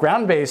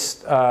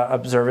ground-based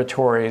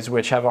observatories,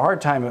 which have a hard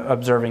time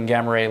observing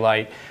gamma ray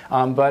light,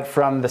 but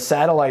from the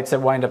satellites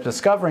that wind up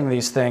discovering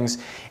these things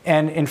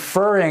and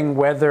inferring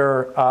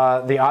whether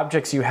the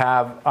objects you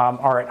have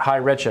are at high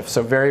redshift,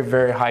 so very,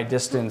 very high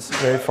distance,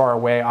 very far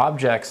away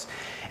objects.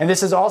 And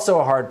this is also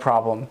a hard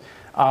problem.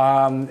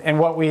 And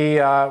what we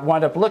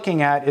wound up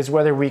looking at is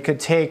whether we could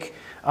take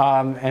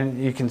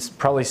and you can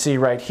probably see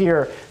right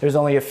here, there's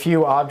only a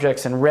few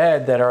objects in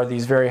red that are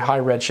these very high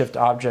redshift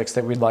objects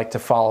that we'd like to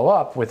follow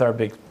up with our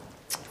big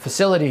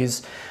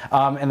facilities.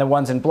 And the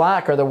ones in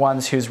black are the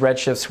ones whose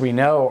redshifts we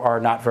know are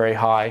not very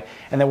high.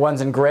 And the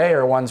ones in gray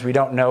are ones we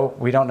don't know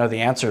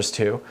the answers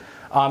to.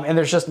 And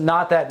there's just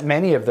not that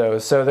many of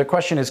those. So the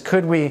question is,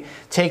 could we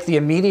take the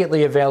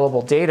immediately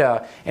available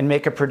data and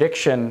make a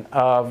prediction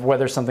of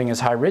whether something is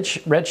high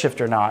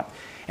redshift or not?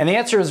 And the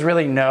answer is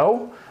really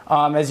no.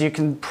 As you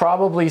can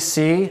probably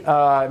see,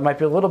 it might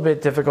be a little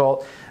bit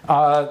difficult.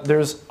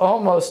 There's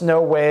almost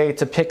no way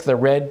to pick the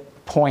red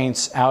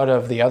points out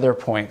of the other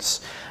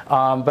points.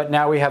 But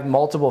now we have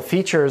multiple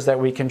features that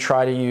we can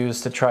try to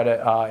use to try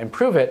to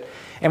improve it.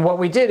 And what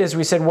we did is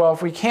we said, well,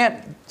 if we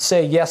can't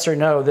say yes or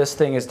no, this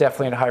thing is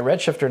definitely at high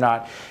redshift or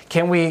not,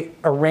 can we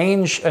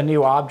arrange a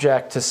new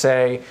object to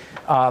say,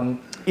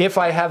 if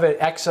I have an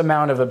X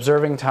amount of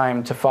observing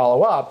time to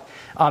follow up,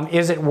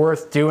 is it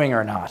worth doing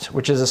or not?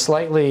 Which is a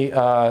slightly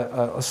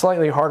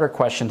harder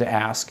question to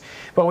ask.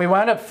 But we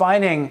wound up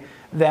finding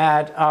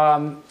that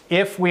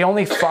if we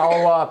only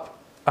follow up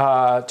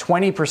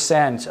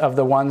 20% of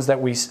the ones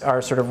that we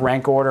are sort of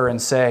rank order and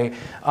say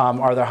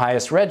are the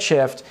highest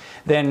redshift,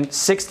 then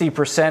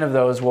 60% of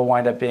those will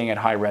wind up being at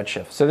high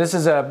redshift. So this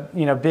is a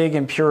big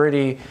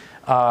impurity,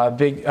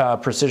 big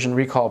precision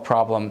recall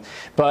problem.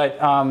 But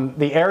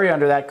the area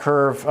under that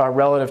curve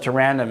relative to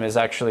random is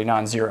actually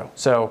non-zero.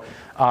 So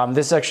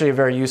this is actually a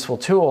very useful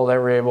tool that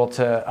we're able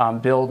to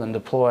build and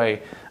deploy.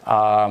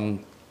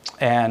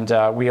 And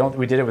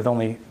we did it with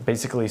only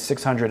basically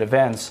 600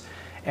 events.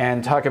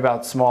 And talk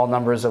about small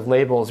numbers of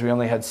labels, we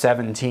only had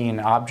 17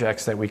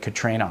 objects that we could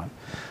train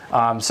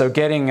on. So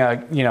getting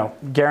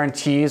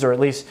guarantees, or at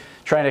least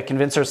trying to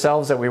convince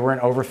ourselves that we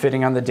weren't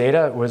overfitting on the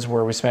data, was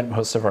where we spent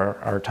most of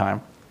our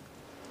time.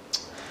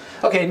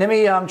 Okay, let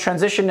me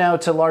transition now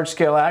to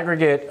large-scale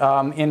aggregate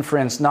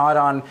inference, not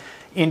on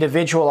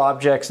individual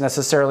objects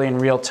necessarily in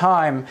real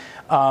time,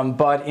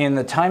 but in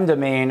the time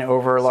domain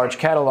over large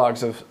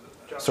catalogs of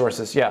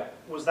sources. Yeah.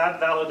 Was that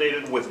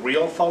validated with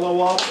real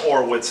follow-up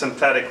or with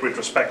synthetic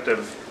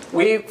retrospective?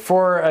 We,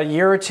 for a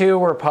year or two,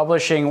 were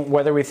publishing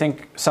whether we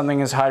think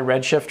something is high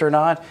redshift or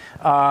not.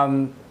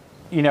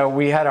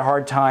 We had a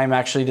hard time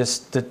actually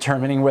just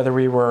determining whether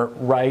we were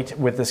right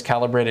with this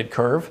calibrated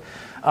curve.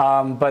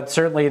 But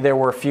certainly there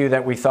were a few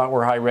that we thought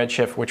were high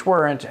redshift which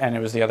weren't, and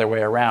it was the other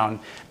way around.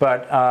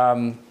 But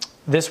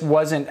this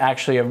wasn't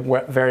actually a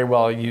very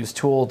well used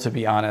tool, to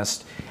be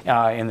honest,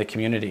 in the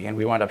community, and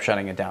we wound up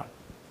shutting it down.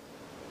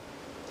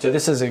 So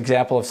this is an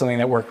example of something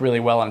that worked really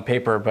well on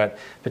paper, but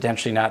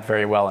potentially not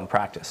very well in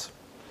practice.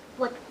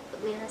 May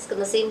I ask on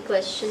the same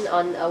question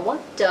on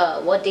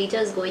what data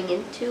is going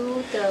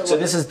into the... So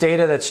this is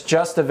data that's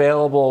just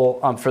available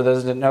for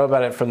those that know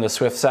about it from the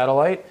SWIFT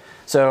satellite.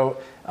 So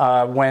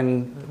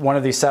when one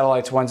of these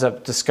satellites winds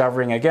up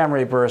discovering a gamma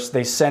ray burst,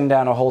 they send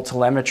down a whole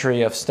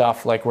telemetry of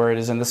stuff like where it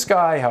is in the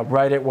sky, how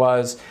bright it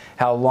was,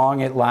 how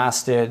long it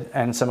lasted,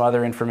 and some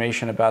other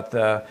information about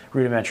the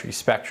rudimentary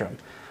spectrum.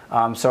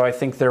 So I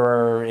think there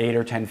are 8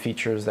 or 10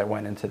 features that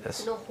went into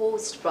this. No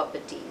host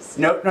properties.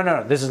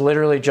 No. This is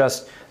literally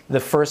just the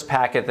first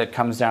packet that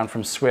comes down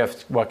from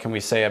SWIFT. What can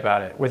we say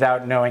about it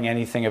without knowing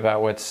anything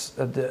about what's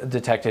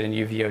detected in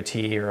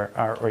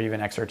UVOT or even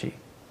XRT?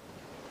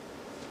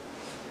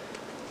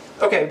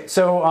 Okay,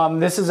 so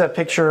this is a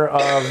picture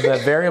of the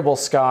variable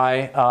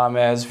sky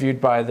as viewed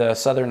by the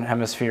southern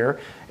hemisphere,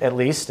 at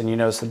least, and you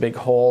notice the big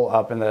hole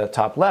up in the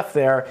top left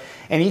there.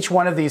 And each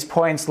one of these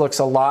points looks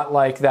a lot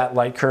like that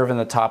light curve in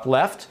the top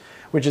left,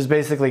 which is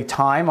basically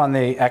time on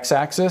the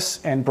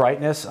x-axis and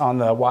brightness on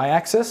the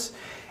y-axis.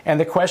 And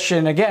the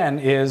question again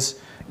is,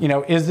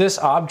 is this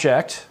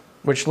object,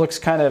 which looks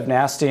kind of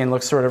nasty and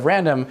looks sort of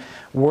random,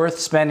 worth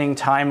spending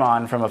time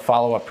on from a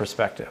follow-up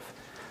perspective?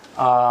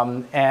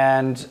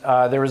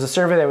 There was a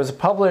survey that was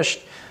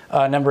published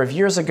a number of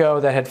years ago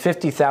that had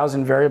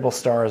 50,000 variable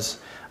stars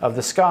of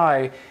the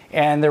sky,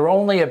 and there were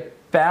only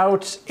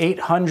about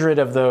 800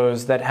 of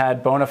those that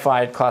had bona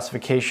fide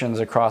classifications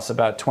across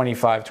about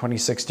 25,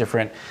 26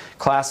 different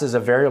classes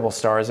of variable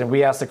stars. And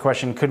we asked the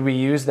question, could we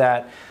use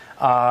that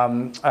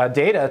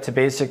data to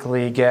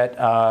basically get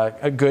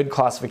good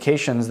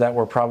classifications that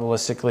were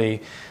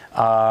probabilistically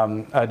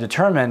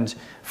determined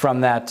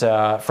from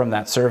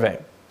that survey?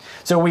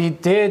 So we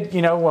did,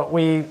 what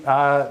we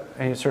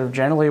sort of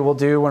generally will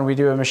do when we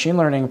do a machine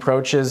learning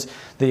approach is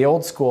the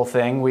old school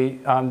thing. We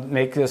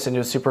make this into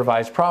a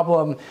supervised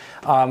problem.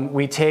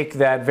 We take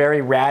that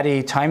very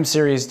ratty time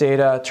series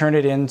data, turn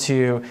it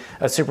into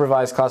a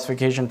supervised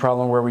classification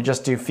problem where we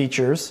just do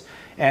features.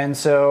 And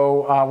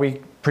so we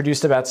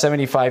produced about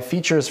 75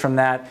 features from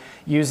that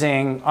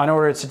using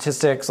unordered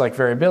statistics like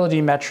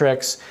variability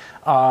metrics,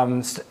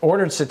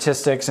 ordered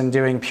statistics and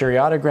doing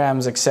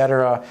periodograms, et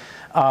cetera.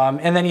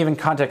 And then even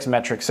context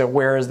metrics. So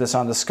where is this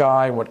on the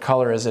sky? What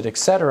color is it, et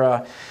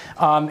cetera.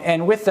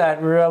 And with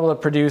that, we were able to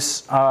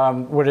produce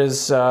what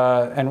is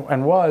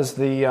and was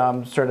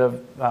the sort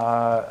of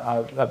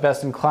a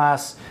best in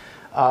class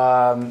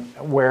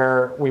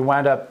where we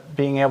wound up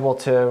being able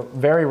to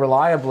very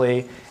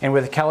reliably and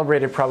with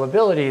calibrated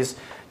probabilities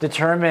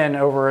determine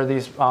over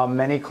these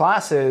many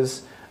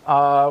classes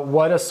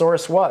what a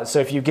source was. So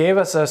if you gave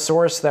us a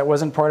source that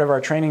wasn't part of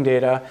our training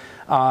data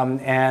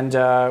and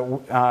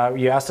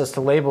you asked us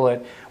to label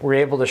it, we were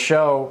able to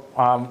show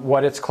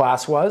what its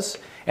class was,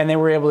 and then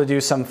we were able to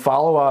do some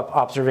follow-up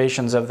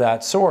observations of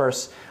that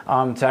source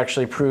to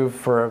actually prove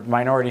for a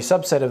minority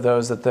subset of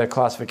those that the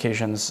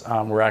classifications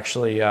were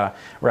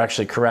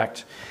actually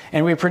correct.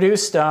 And we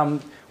produced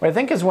what I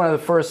think is one of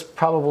the first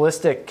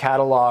probabilistic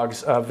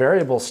catalogs of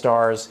variable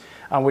stars,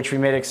 which we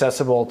made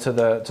accessible to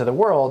the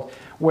world,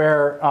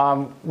 where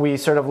we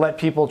sort of let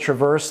people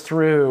traverse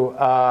through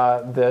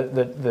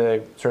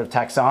the sort of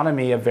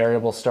taxonomy of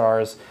variable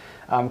stars,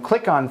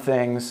 click on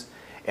things,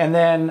 and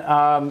then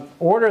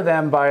order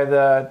them by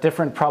the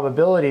different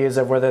probabilities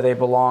of whether they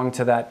belong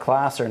to that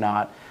class or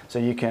not. So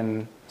you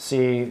can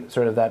see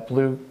sort of that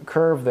blue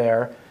curve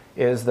there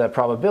is the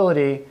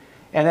probability.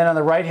 And then on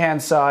the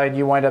right-hand side,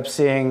 you wind up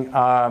seeing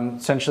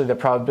essentially the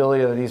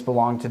probability that these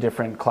belong to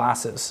different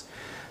classes.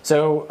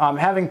 So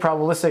having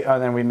probabilistic,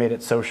 then we made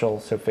it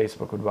social so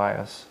Facebook would buy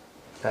us.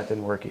 That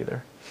didn't work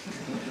either.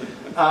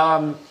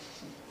 And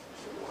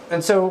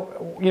so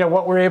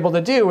what we're able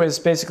to do is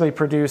basically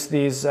produce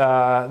these,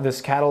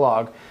 this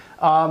catalog.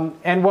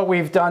 And what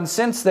we've done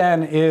since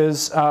then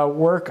is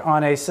work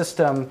on a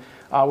system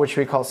which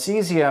we call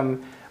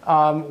Cesium,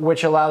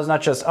 which allows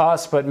not just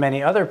us but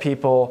many other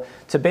people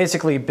to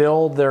basically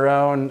build their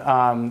own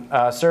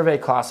survey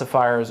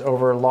classifiers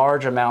over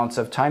large amounts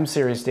of time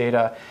series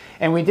data.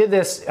 And we did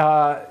this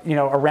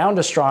around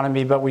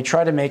astronomy, but we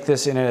try to make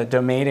this in a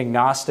domain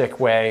agnostic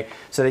way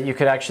so that you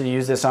could actually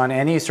use this on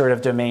any sort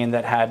of domain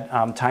that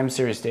had time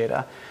series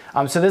data.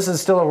 So this is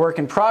still a work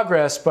in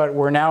progress, but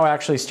we're now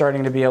actually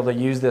starting to be able to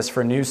use this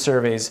for new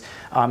surveys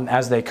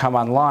as they come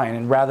online.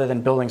 And rather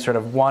than building sort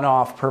of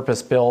one-off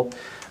purpose-built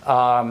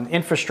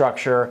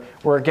infrastructure,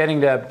 we're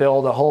getting to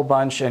build a whole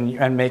bunch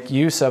and make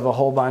use of a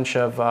whole bunch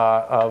of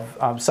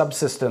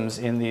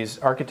subsystems in these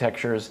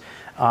architectures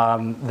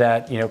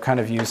that kind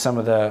of use some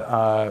of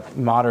the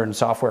modern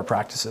software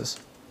practices.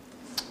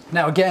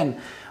 Now again,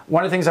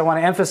 one of the things I want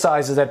to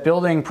emphasize is that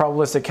building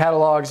probabilistic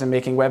catalogs and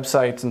making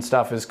websites and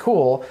stuff is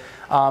cool,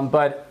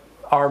 but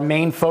our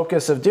main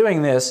focus of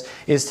doing this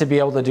is to be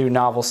able to do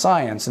novel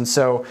science. And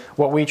so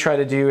what we try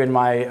to do in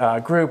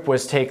my group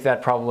was take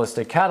that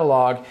probabilistic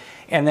catalog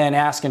and then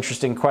ask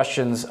interesting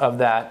questions of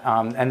that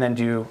and then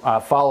do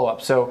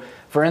follow-up. So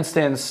for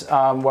instance,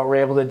 what we're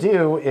able to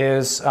do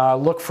is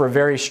look for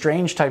very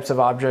strange types of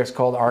objects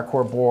called arc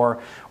or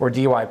Bohr or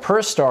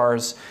DY-PER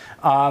stars,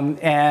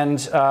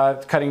 and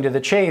cutting to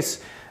the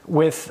chase,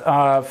 with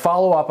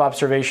follow-up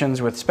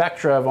observations with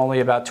spectra of only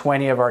about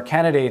 20 of our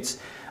candidates,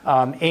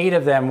 8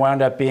 of them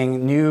wound up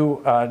being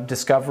new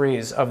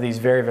discoveries of these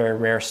very, very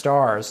rare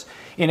stars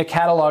in a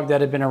catalog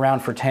that had been around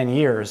for 10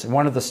 years. And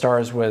one of the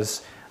stars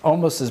was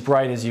almost as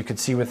bright as you could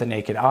see with the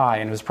naked eye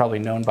and was probably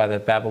known by the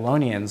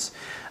Babylonians.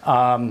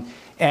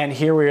 And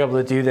here we were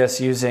able to do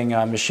this using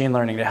machine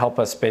learning to help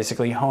us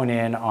basically hone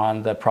in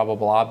on the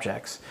probable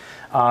objects.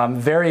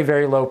 Very,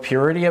 very low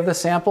purity of the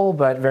sample,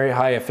 but very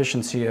high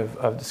efficiency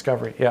of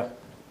discovery. Yeah.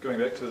 Going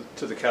back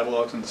to the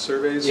catalogs and the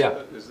surveys,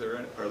 yeah.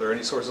 Are there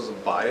any sources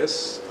of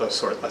bias,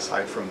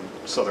 aside from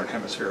southern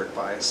hemispheric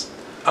bias?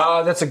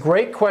 That's a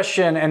great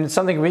question, and it's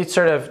something we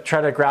sort of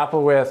try to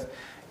grapple with.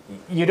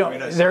 You don't. I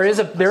mean, I saw there is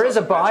a some- I there saw is a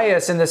some measurements.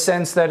 bias in the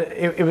sense that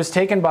it was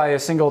taken by a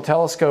single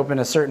telescope in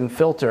a certain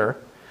filter,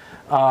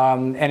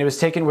 and it was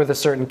taken with a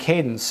certain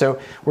cadence. So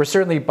we're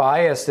certainly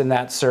biased in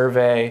that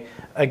survey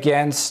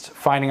against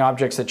finding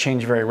objects that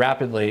change very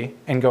rapidly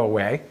and go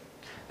away.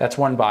 That's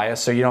one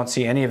bias, so you don't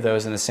see any of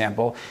those in the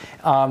sample.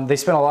 They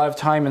spent a lot of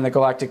time in the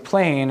galactic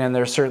plane, and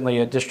there's certainly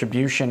a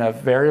distribution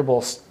of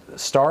variable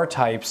star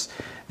types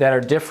that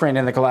are different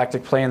in the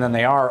galactic plane than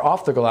they are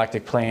off the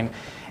galactic plane.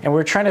 And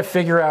we're trying to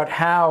figure out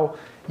how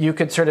you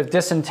could sort of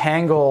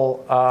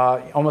disentangle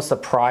almost the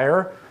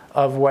prior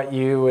of what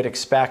you would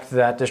expect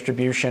that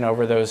distribution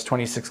over those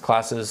 26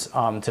 classes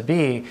to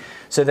be,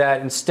 so that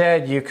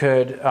instead you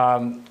could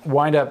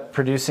wind up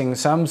producing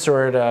some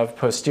sort of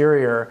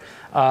posterior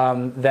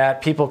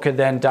that people could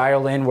then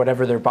dial in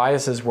whatever their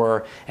biases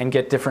were and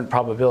get different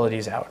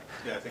probabilities out.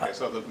 Yeah, I think I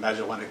saw the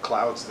Magellanic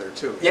Clouds there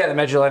too. Yeah, the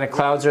Magellanic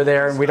Clouds are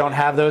there, and we don't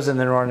have those in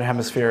the Northern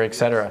Hemisphere, et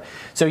cetera.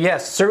 So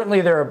yes,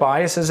 certainly there are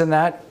biases in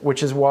that,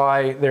 which is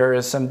why there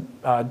is some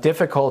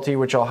difficulty,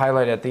 which I'll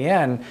highlight at the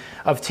end,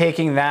 of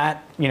taking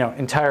that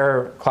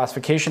entire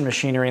classification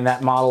machinery and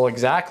that model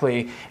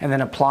exactly, and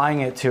then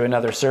applying it to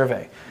another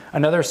survey.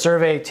 Another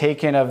survey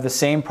taken of the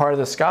same part of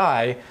the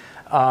sky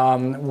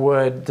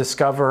would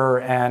discover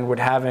and would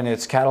have in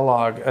its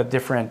catalog a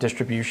different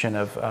distribution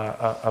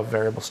of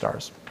variable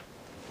stars.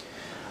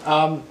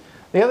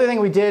 The other thing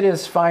we did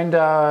is find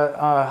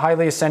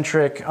highly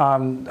eccentric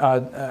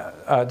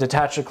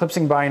detached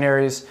eclipsing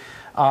binaries,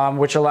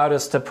 which allowed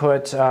us to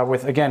put,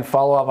 with again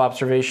follow-up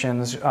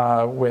observations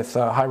with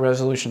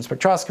high-resolution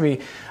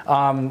spectroscopy,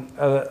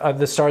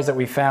 the stars that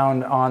we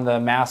found on the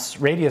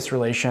mass-radius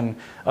relation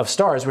of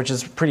stars, which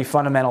is a pretty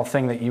fundamental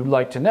thing that you'd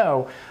like to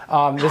know.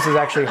 This is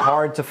actually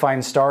hard to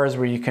find stars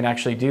where you can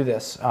actually do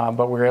this,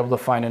 but we were able to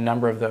find a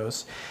number of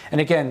those. And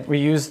again, we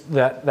used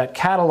that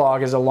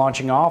catalog as a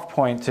launching-off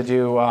point to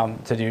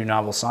do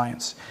novel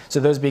science. So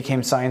those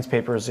became science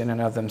papers in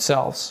and of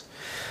themselves.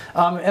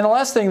 And the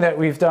last thing that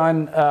we've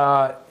done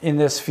in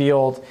this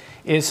field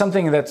is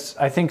something that's,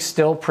 I think,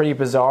 still pretty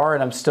bizarre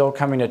and I'm still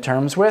coming to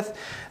terms with.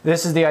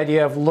 This is the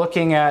idea of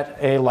looking at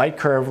a light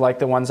curve like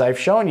the ones I've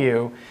shown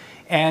you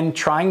and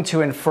trying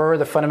to infer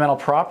the fundamental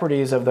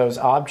properties of those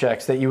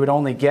objects that you would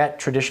only get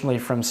traditionally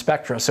from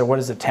spectra. So what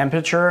is the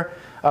temperature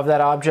of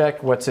that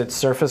object? What's its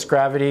surface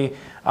gravity?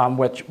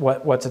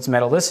 What's its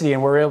metallicity?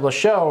 And what we're able to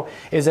show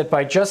is that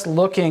by just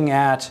looking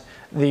at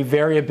the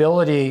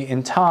variability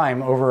in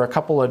time over a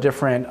couple of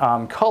different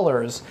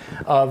colors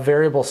of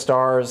variable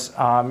stars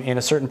in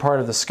a certain part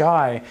of the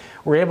sky,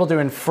 we're able to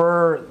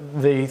infer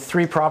the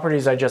three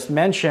properties I just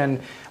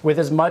mentioned with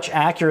as much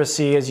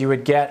accuracy as you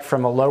would get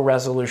from a low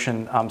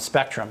resolution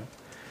spectrum.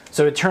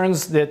 So it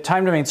turns the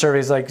time domain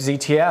surveys like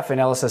ZTF and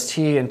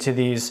LSST into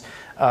these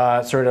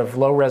sort of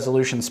low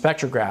resolution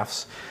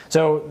spectrographs.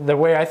 So the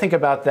way I think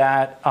about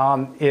that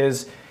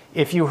is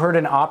if you heard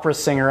an opera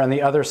singer on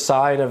the other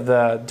side of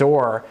the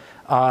door,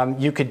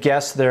 you could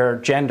guess their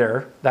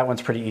gender. That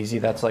one's pretty easy.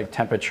 That's like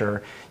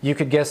temperature. You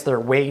could guess their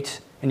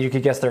weight, and you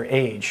could guess their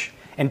age,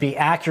 and be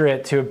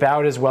accurate to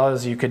about as well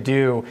as you could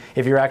do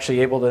if you're actually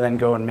able to then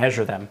go and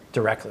measure them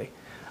directly.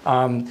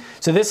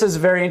 So this is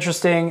very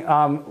interesting.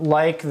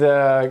 Like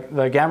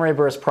the gamma ray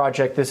burst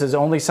project, this is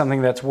only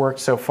something that's worked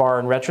so far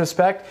in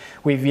retrospect.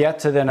 We've yet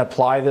to then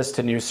apply this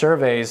to new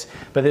surveys,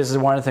 but this is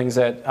one of the things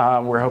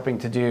that we're hoping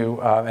to do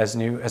as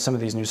some of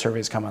these new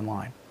surveys come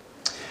online.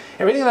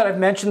 Everything that I've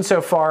mentioned so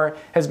far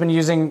has been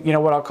using,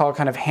 what I'll call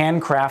kind of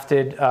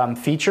handcrafted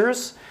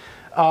features.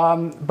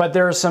 But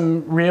there are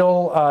some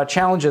real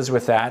challenges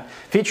with that.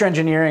 Feature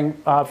engineering,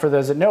 for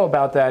those that know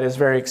about that, is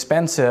very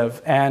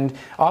expensive and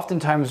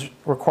oftentimes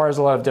requires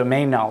a lot of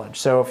domain knowledge.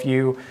 So if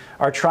you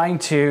are trying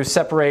to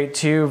separate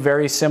two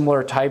very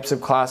similar types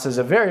of classes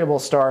of variable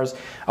stars,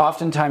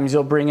 oftentimes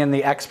you'll bring in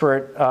the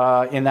expert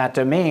in that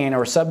domain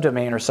or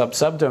subdomain or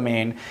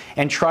sub-subdomain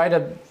and try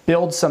to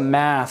build some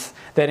math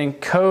that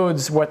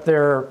encodes what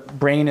their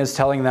brain is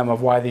telling them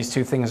of why these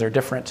two things are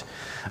different.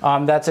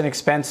 That's an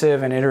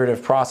expensive and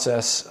iterative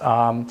process.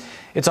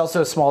 It's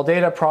also a small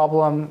data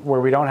problem where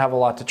we don't have a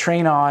lot to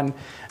train on.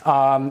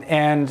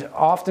 And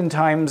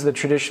oftentimes the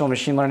traditional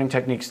machine learning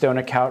techniques don't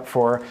account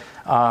for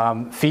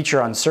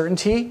feature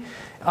uncertainty.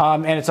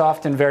 And it's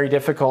often very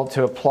difficult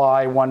to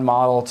apply one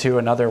model to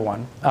another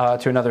one,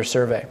 to another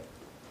survey.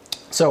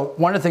 So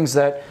one of the things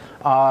that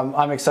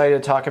I'm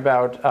excited to talk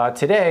about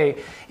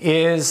today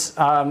is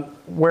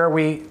where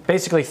we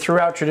basically threw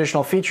out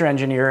traditional feature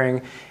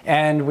engineering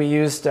and we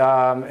used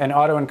an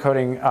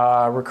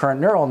auto-encoding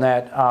recurrent neural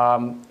net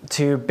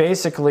to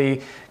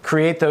basically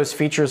create those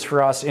features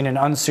for us in an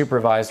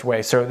unsupervised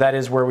way. So that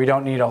is where we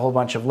don't need a whole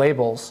bunch of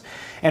labels.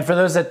 And for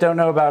those that don't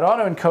know about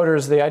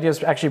autoencoders, the idea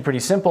is actually pretty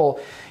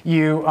simple.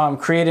 You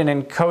create an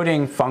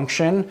encoding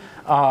function,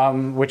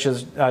 which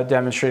is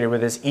demonstrated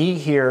with this E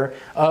here,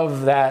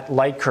 of that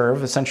light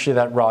curve, essentially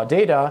that raw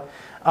data.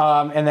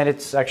 and then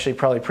it's actually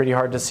probably pretty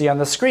hard to see on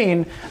the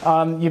screen,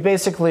 you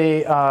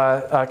basically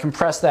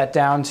compress that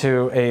down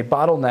to a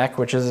bottleneck,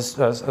 which is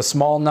a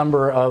small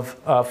number of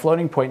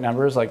floating point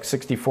numbers, like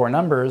 64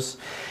 numbers.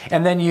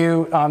 And then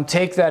you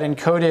take that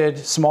encoded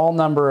small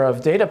number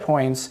of data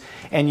points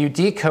and you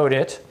decode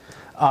it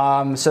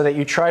so that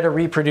you try to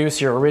reproduce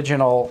your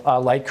original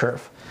light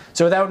curve.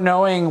 So without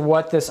knowing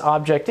what this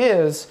object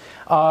is,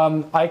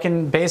 I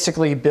can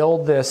basically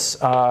build this,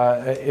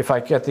 if I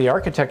get the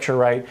architecture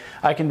right,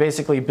 I can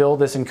basically build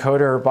this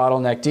encoder,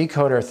 bottleneck,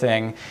 decoder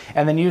thing,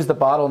 and then use the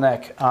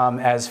bottleneck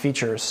as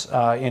features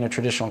in a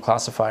traditional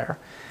classifier.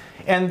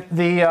 And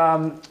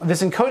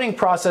this encoding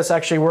process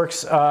actually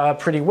works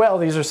pretty well.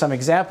 These are some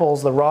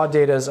examples. The raw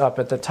data is up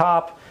at the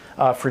top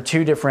for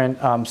 2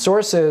 different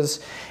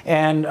sources.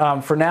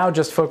 And for now,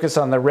 just focus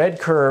on the red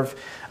curve.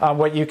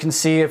 What you can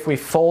see, if we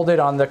fold it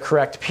on the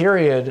correct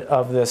period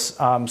of this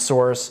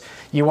source,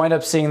 you wind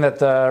up seeing that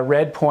the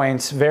red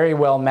points very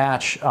well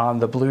match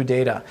the blue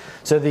data.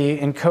 So the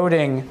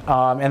encoding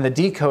and the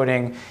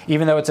decoding,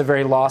 even though it's a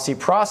very lossy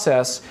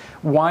process,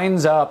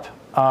 winds up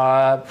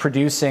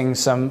producing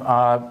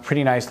some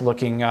pretty nice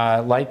looking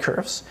light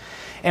curves.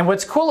 And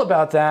what's cool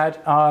about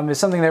that is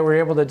something that we're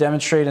able to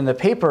demonstrate in the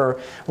paper,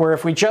 where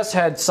if we just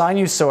had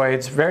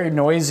sinusoids, very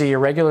noisy,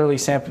 irregularly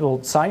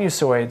sampled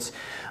sinusoids,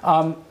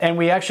 and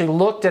we actually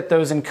looked at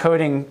those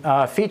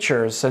encoding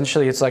features,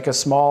 essentially it's like a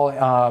small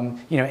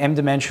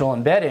m-dimensional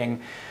embedding,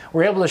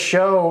 we're able to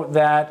show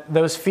that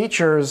those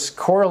features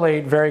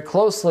correlate very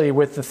closely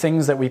with the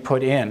things that we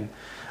put in.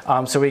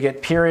 So we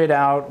get period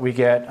out, we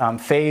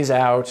get phase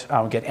out,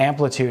 we get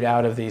amplitude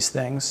out of these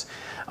things.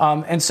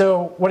 And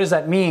so what does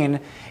that mean?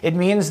 It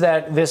means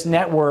that this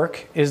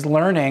network is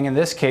learning, in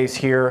this case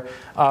here,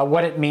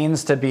 what it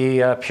means to be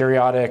a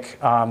periodic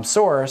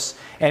source,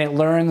 and it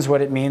learns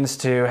what it means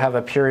to have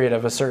a period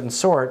of a certain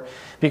sort,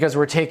 because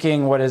we're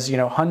taking what is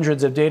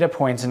hundreds of data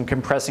points and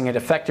compressing it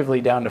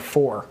effectively down to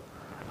 4.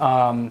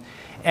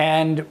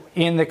 And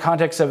in the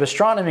context of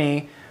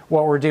astronomy,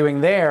 what we're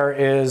doing there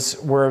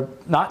is we're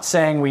not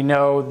saying we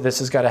know this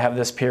has got to have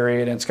this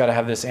period, and it's got to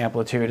have this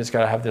amplitude, it's got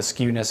to have this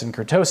skewness and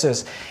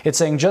kurtosis. It's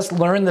saying just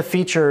learn the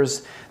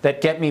features that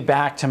get me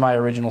back to my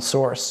original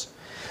source.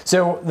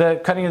 So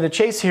the cutting to the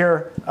chase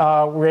here,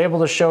 we're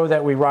able to show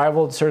that we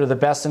rivaled sort of the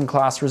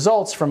best-in-class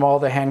results from all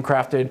the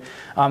handcrafted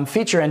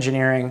feature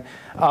engineering.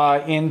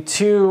 In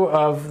 2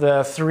 of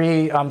the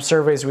 3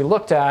 surveys we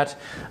looked at,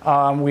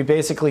 we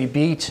basically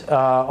beat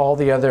all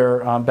the other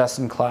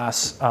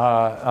best-in-class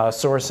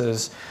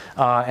sources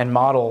and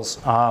models.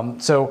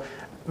 So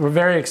we're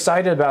very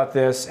excited about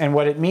this, and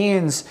what it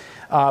means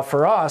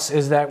for us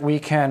is that we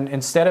can,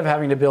 instead of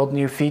having to build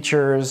new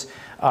features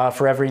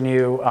for every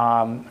new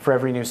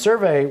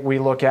survey we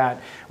look at,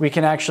 we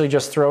can actually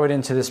just throw it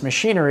into this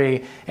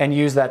machinery and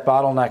use that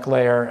bottleneck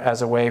layer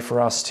as a way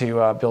for us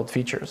to build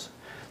features.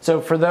 So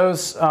for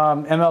those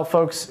ML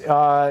folks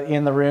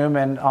in the room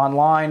and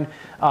online,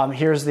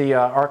 here's the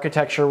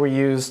architecture we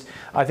used.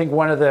 I think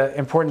one of the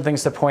important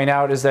things to point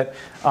out is that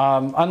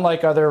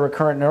unlike other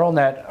recurrent neural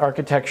net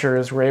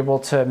architectures, we're able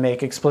to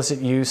make explicit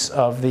use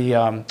of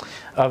the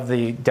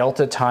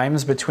delta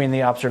times between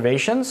the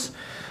observations.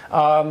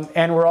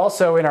 And we're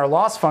also, in our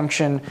loss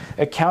function,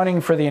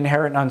 accounting for the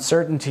inherent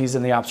uncertainties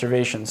in the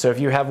observation. So if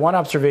you have one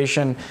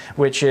observation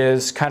which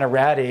is kind of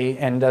ratty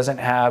and doesn't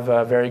have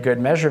a very good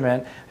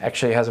measurement,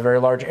 actually has a very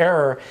large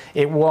error,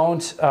 it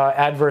won't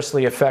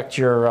adversely affect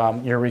your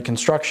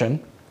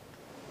reconstruction.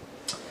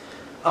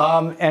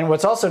 And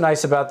what's also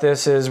nice about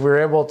this is we're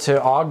able to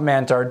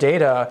augment our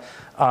data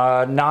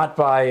not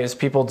by, as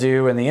people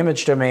do in the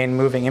image domain,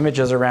 moving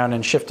images around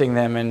and shifting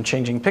them and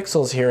changing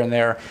pixels here and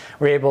there.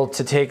 We're able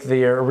to take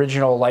the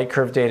original light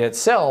curve data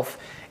itself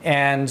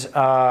and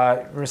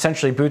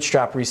essentially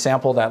bootstrap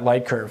resample that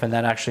light curve, and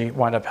that actually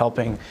wound up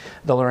helping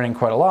the learning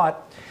quite a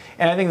lot.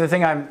 And I think the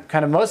thing I'm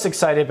kind of most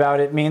excited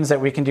about, it means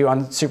that we can do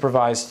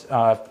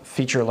unsupervised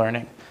feature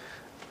learning.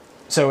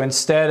 So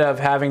instead of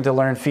having to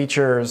learn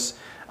features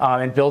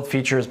and build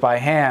features by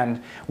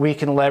hand, we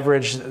can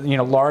leverage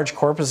large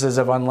corpuses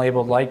of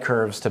unlabeled light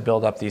curves to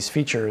build up these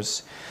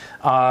features.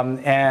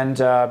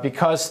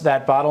 Because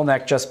that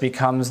bottleneck just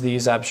becomes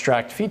these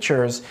abstract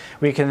features,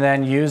 we can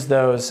then use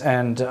those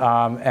and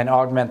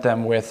augment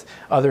them with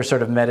other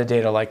sort of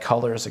metadata like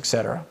colors,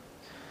 etc.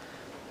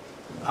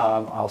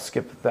 I'll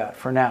skip that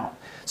for now.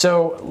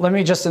 So let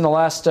me just, in the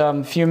last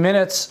few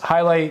minutes,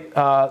 highlight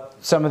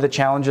some of the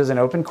challenges and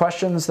open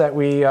questions that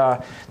we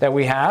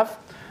have.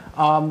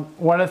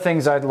 One of the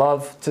things I'd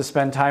love to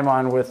spend time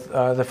on with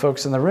the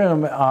folks in the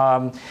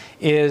room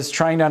is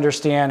trying to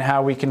understand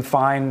how we can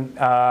find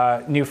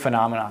new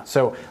phenomena.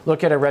 So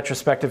look at a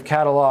retrospective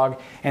catalog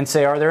and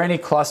say, are there any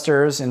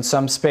clusters in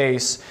some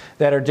space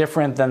that are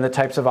different than the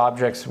types of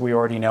objects we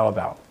already know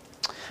about?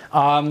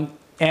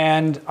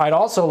 And I'd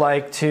also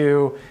like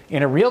to,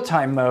 in a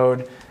real-time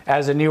mode,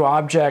 as a new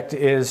object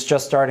is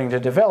just starting to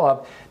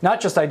develop,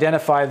 not just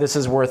identify this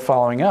is worth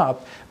following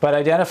up, but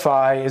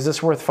identify is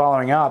this worth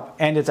following up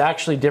and it's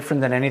actually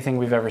different than anything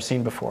we've ever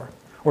seen before.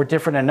 or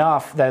different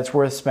enough that it's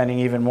worth spending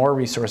even more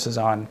resources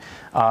on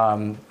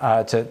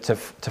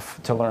to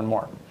learn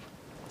more.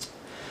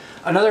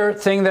 Another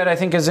thing that I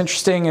think is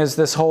interesting is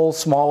this whole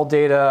small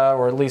data,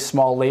 or at least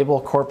small label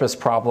corpus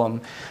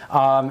problem.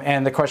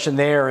 And the question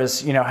there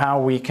is,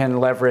 how we can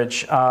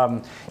leverage,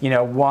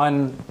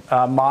 one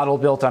model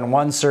built on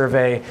one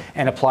survey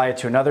and apply it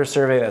to another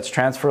survey. That's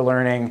transfer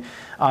learning.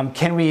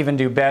 Can we even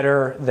do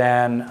better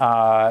than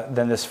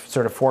this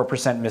sort of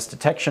 4%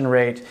 misdetection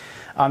rate?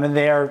 And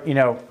there,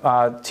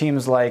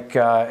 teams like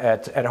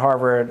at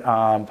Harvard,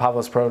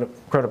 Pavlos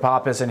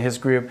Protopappas and his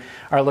group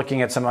are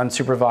looking at some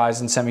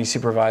unsupervised and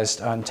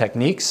semi-supervised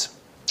techniques.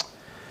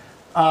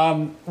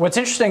 What's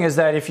interesting is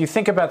that if you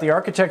think about the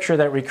architecture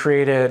that we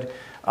created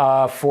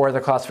for the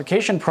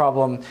classification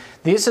problem,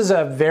 this is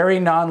a very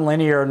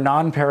nonlinear,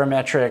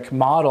 non-parametric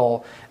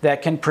model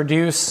that can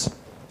produce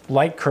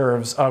light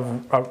curves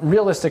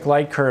realistic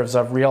light curves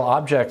of real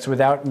objects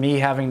without me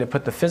having to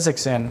put the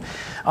physics in.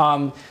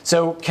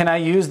 So can I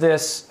use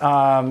this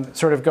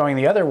sort of going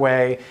the other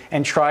way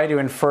and try to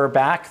infer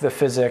back the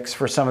physics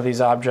for some of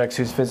these objects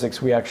whose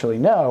physics we actually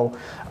know?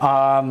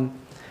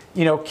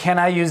 Can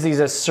I use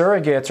these as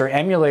surrogates or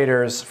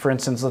emulators? For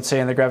instance, let's say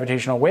in the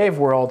gravitational wave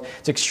world,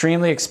 it's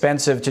extremely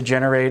expensive to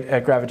generate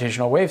a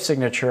gravitational wave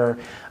signature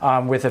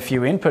with a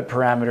few input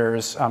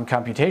parameters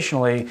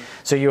computationally.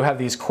 So you have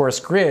these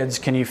coarse grids.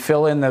 Can you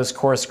fill in those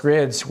coarse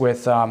grids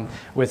with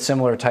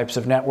similar types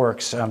of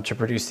networks to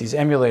produce these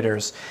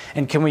emulators?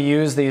 And can we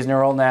use these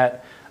neural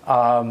net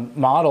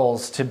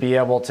models to be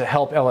able to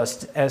help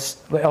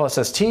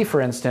LSST,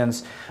 for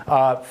instance,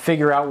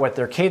 figure out what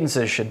their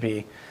cadences should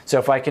be? So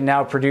if I can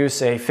now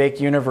produce a fake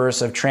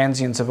universe of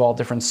transients of all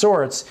different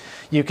sorts,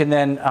 you can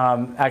then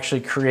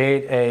actually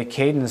create a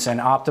cadence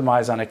and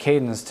optimize on a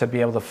cadence to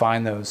be able to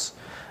find those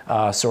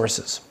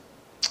sources.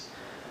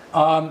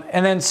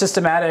 And then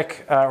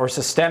systematic or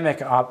systemic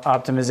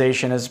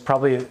optimization is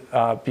probably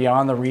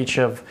beyond the reach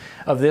of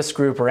this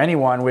group or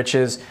anyone, which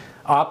is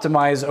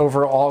optimize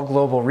over all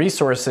global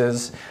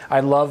resources.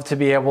 I'd love to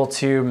be able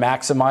to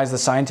maximize the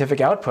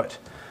scientific output.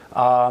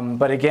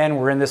 But again,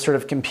 we're in this sort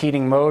of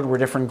competing mode where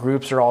different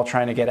groups are all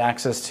trying to get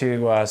access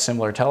to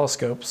similar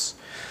telescopes.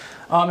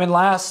 And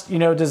last,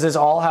 does this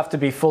all have to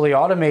be fully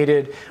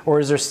automated, or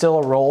is there still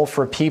a role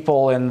for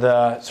people in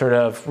the sort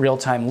of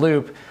real-time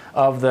loop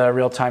of the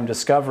real-time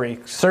discovery?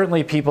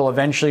 Certainly people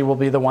eventually will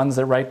be the ones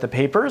that write the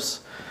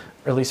papers,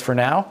 or at least for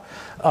now.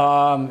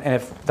 And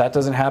if that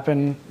doesn't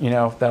happen,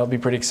 that'll be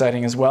pretty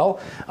exciting as well.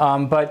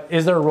 But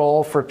is there a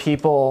role for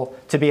people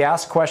to be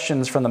asked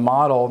questions from the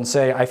model and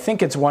say, I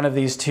think it's one of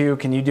these two,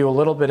 can you do a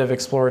little bit of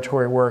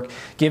exploratory work,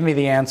 give me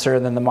the answer,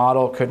 and then the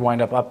model could wind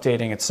up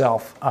updating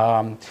itself.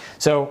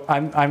 So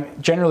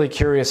I'm generally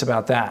curious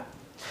about that.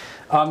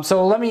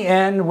 So let me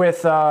end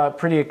with a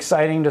pretty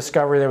exciting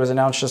discovery that was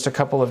announced just a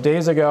couple of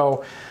days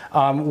ago,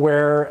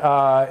 where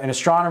an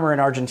astronomer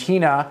in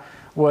Argentina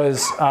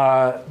was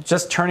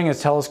just turning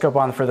his telescope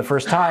on for the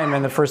first time,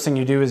 and the first thing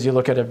you do is you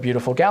look at a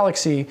beautiful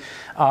galaxy,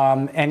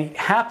 and he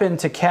happened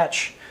to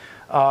catch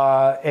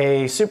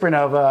a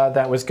supernova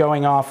that was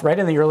going off right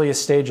in the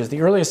earliest stages.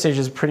 The earliest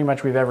stages pretty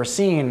much we've ever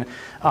seen,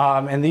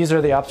 and these are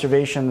the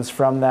observations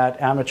from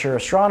that amateur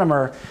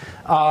astronomer.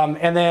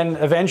 And then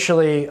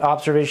eventually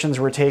observations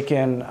were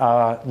taken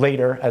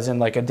later, as in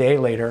like a day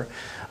later.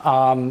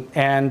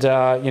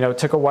 It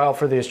took a while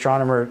for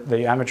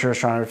the amateur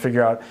astronomer, to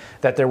figure out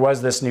that there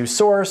was this new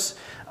source.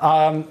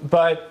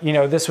 But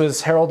this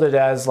was heralded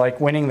as like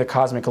winning the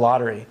cosmic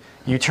lottery.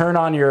 You turn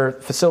on your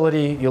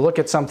facility, you look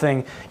at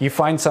something, you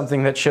find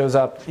something that shows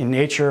up in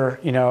nature,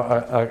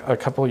 a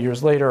couple of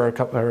years later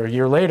or a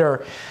year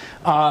later.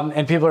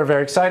 And people are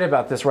very excited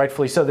about this,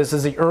 rightfully so. This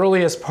is the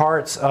earliest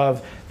parts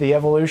of the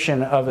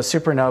evolution of a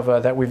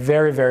supernova that we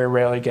very, very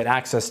rarely get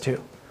access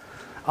to.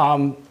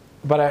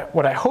 But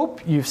what I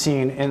hope you've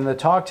seen in the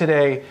talk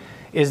today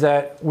is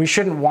that we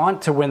shouldn't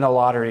want to win the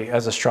lottery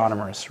as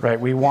astronomers, right?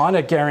 We want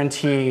to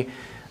guarantee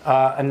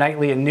a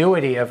nightly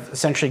annuity of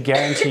essentially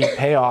guaranteed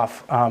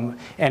payoff,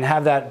 and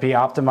have that be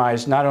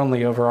optimized not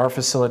only over our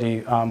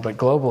facility, but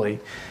globally.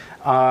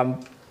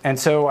 And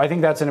so I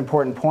think that's an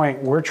important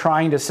point. We're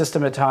trying to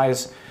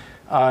systematize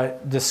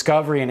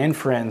discovery and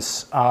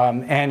inference,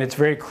 and it's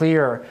very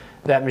clear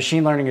that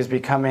machine learning is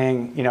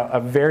becoming a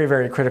very,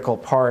 very critical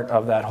part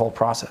of that whole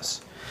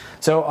process.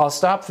 So I'll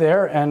stop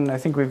there, and I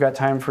think we've got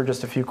time for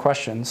just a few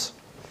questions.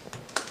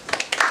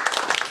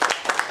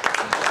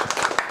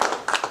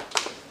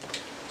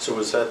 So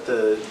was that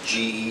the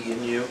GE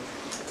in you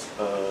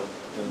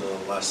in the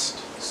last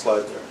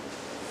slide there?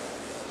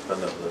 Oh,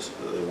 no,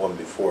 the one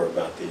before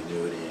about the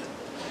annuity.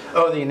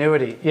 Oh, the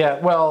annuity. Yeah.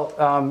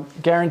 Well,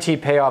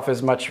 guaranteed payoff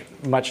is much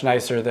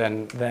nicer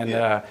than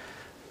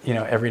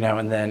Yeah. Every now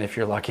and then if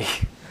you're lucky.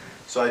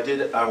 So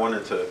I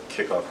wanted to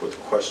kick off with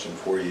a question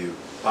for you.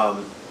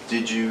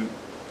 Did you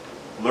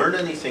learn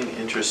anything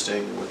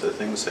interesting with the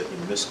things that you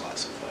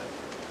misclassified?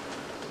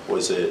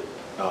 Was it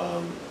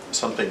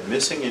something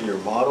missing in your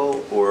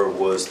model, or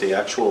was the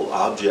actual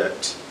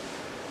object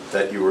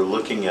that you were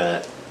looking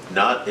at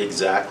not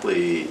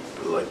exactly,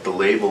 like the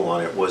label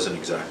on it wasn't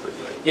exactly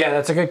right. Yeah,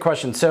 that's a good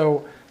question.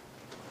 So,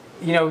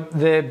 you know,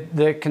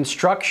 the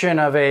construction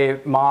of a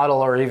model,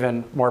 or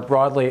even more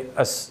broadly,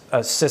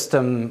 a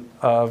system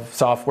of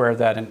software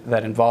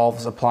that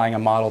involves applying a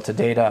model to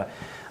data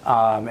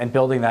and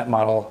building that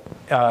model,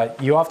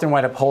 you often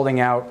wind up holding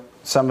out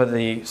some of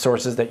the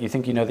sources that you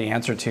think you know the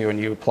answer to, and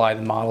you apply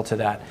the model to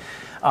that.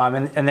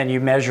 And then you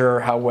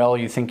measure how well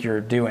you think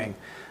you're doing.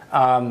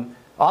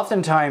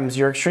 Oftentimes,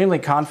 you're extremely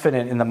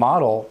confident in the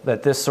model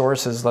that this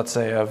source is, let's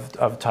say,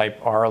 of type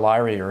R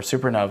Lyrae or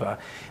supernova,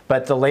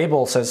 but the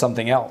label says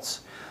something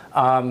else.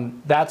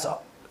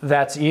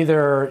 That's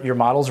either your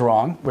model's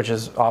wrong, which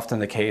is often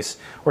the case,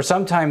 or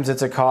sometimes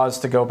it's a cause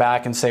to go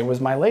back and say, was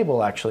my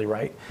label actually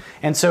right?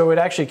 And so it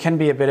actually can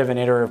be a bit of an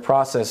iterative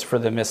process for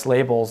the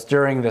mislabels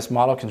during this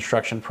model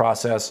construction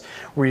process,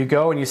 where you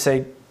go and you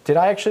say, did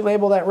I actually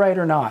label that right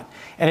or not?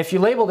 And if you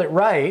labeled it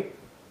right,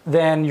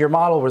 then your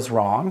model was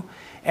wrong.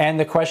 And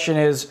the question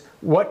is,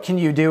 what can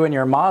you do in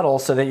your model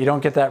so that you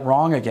don't get that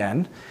wrong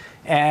again?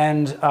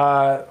 And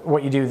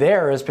what you do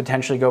there is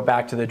potentially go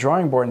back to the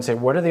drawing board and say,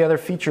 what are the other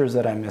features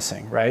that I'm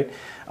missing, right?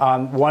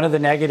 One of the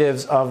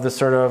negatives of the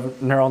sort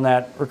of neural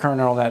net, recurrent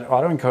neural net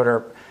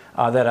autoencoder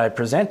that I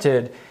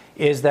presented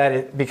is that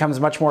it becomes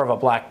much more of a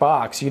black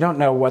box. You don't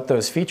know what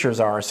those features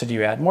are. So do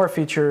you add more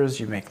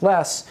features? You make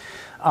less?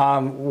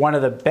 One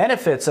of the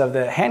benefits of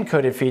the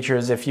hand-coded feature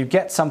is if you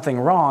get something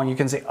wrong, you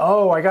can say,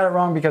 oh, I got it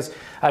wrong because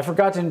I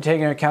forgot to take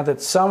into account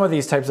that some of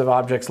these types of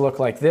objects look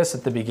like this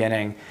at the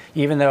beginning,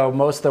 even though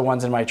most of the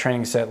ones in my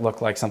training set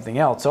look like something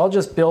else. So I'll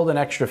just build an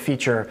extra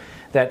feature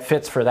that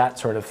fits for that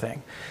sort of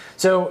thing.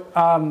 So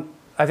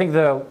I think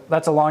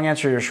that's a long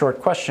answer to your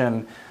short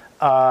question.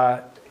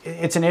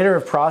 It's an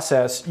iterative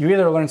process. You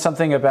either learn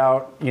something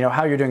about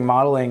how you're doing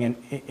modeling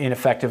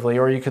ineffectively,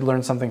 or you could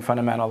learn something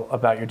fundamental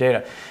about your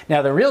data.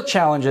 Now, the real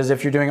challenge is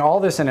if you're doing all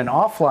this in an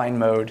offline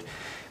mode,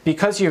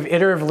 because you've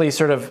iteratively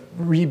sort of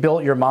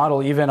rebuilt your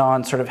model even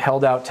on sort of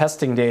held out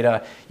testing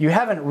data, you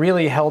haven't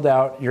really held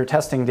out your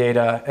testing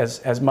data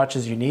as much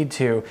as you need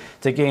to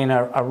gain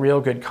a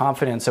real good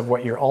confidence of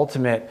what your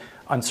ultimate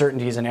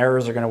uncertainties and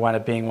errors are going to wind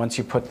up being once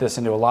you put this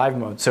into a live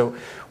mode. So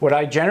what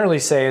I generally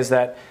say is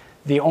that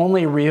the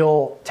only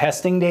real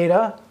testing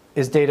data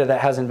is data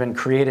that hasn't been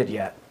created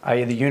yet,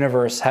 i.e. the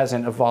universe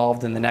hasn't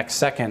evolved in the next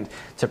second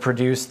to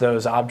produce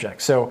those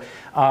objects. So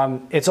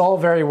it's all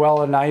very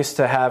well and nice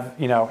to have,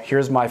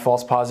 here's my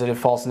false positive,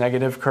 false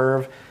negative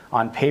curve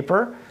on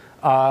paper.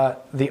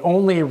 The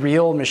only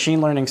real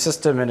machine learning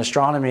system in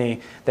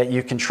astronomy that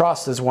you can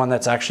trust is one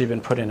that's actually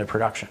been put into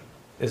production,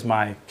 is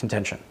my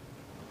contention.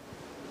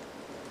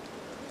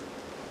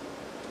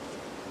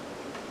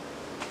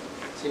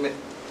 So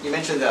you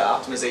mentioned the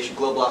optimization,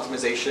 global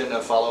optimization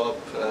of follow-up.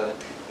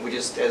 We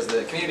just, as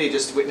the community,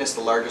 just witnessed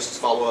the largest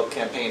follow-up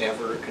campaign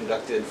ever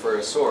conducted for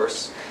a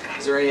source.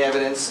 Is there any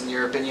evidence, in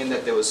your opinion,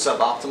 that it was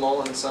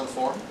suboptimal in some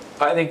form?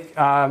 I think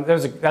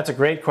that's a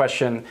great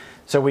question.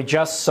 So we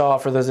just saw,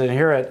 for those that didn't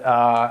hear it,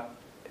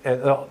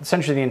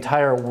 essentially the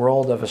entire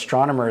world of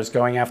astronomers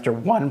going after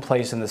one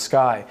place in the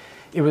sky.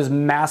 It was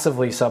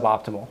massively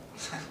suboptimal.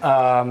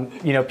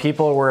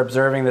 People were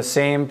observing the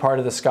same part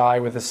of the sky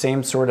with the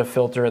same sort of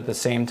filter at the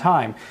same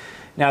time.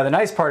 Now, the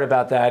nice part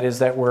about that is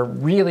that we're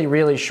really,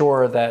 really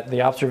sure that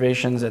the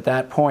observations at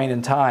that point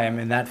in time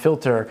in that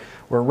filter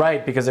were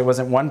right, because it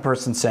wasn't one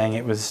person saying,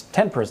 it was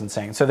 10 persons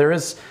saying. So there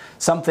is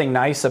something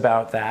nice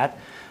about that.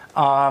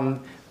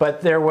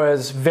 But there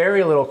was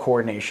very little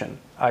coordination,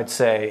 I'd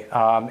say.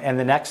 And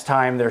the next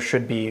time there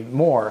should be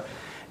more.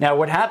 Now,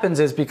 what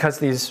happens is, because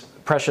these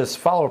precious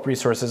follow-up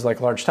resources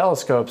like large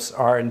telescopes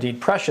are indeed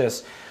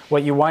precious,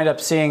 what you wind up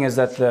seeing is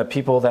that the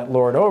people that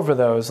lord over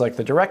those, like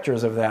the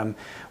directors of them,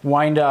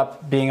 wind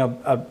up being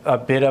a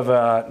bit of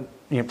a,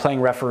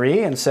 playing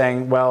referee and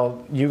saying,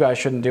 well, you guys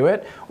shouldn't do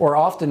it, or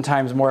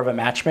oftentimes more of a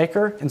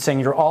matchmaker and saying,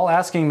 you're all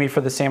asking me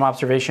for the same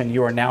observation,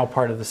 you are now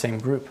part of the same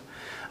group.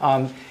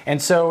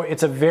 And so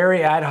it's a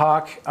very ad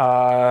hoc,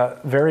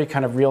 very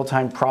kind of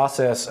real-time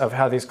process of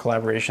how these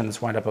collaborations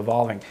wind up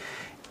evolving.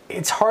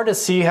 It's hard to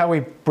see how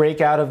we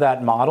break out of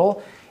that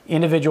model.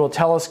 Individual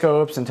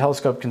telescopes and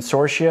telescope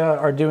consortia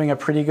are doing a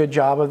pretty good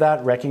job of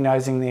that,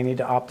 recognizing they need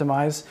to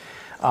optimize.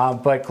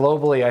 But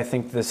globally, I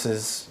think this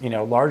is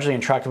largely an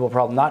intractable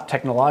problem, not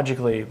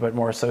technologically, but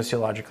more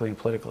sociologically and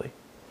politically.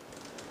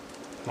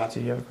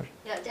 Matsu, you have a question?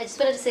 Yeah, I just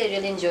wanted to say I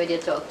really enjoyed your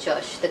talk,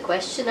 Josh. The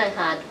question I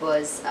had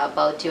was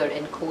about your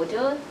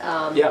encoder.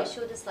 You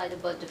showed a slide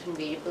about different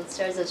variable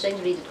stars. I was trying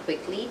to read it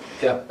quickly.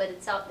 Yeah. But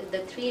it's the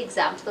three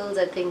examples,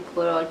 I think,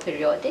 were all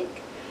periodic.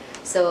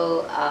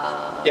 So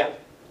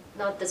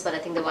not this one, I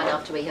think the one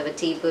after, where you have a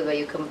table where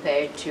you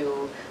compare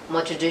to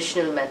more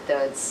traditional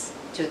methods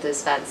to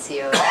this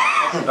fancier.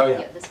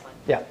 This one.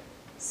 Yeah.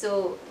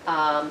 So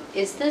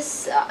is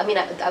this,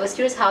 I was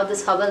curious how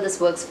well this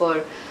works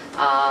for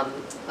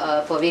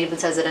variable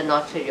stars that are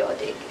not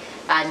periodic,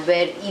 and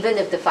where even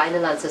if the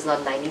final answer is not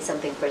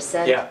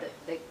 90-something%,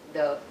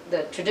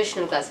 the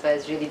traditional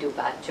classifiers really do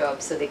bad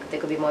jobs, so they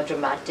could be more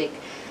dramatic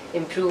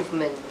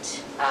improvement,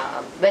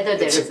 whether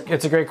there is.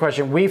 It's a great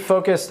question. We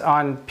focused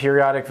on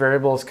periodic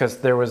variables because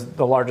there was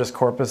the largest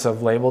corpus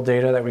of label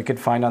data that we could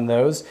find on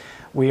those.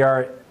 We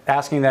are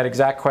asking that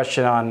exact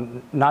question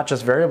on not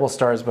just variable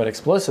stars, but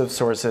explosive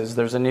sources.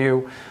 There's a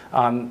new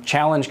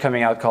challenge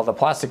coming out called the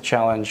Plastic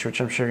Challenge, which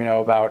I'm sure you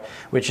know about,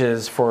 which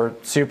is for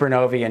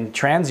supernovae and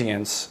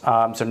transients,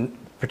 so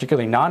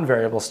particularly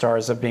non-variable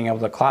stars, of being able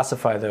to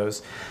classify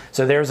those.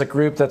 So there's a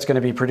group that's going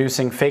to be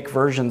producing fake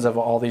versions of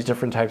all these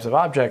different types of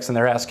objects, and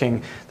they're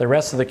asking the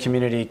rest of the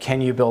community, can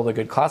you build a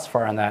good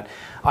classifier on that?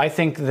 I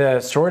think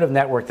the sort of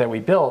network that we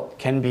built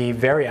can be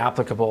very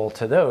applicable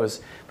to those,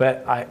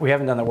 but we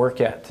haven't done the work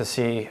yet to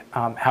see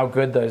how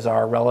good those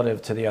are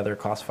relative to the other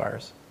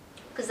classifiers.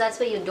 Because that's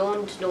where you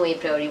don't know a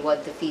priori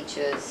what the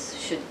features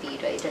should be,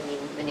 right? I mean,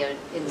 when you're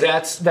in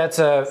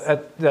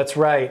That's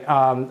right.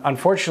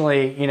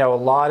 Unfortunately, you know, a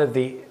lot of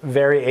the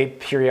very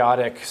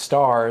aperiodic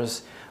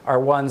stars are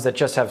ones that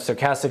just have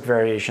stochastic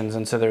variations,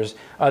 and so there's,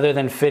 other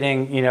than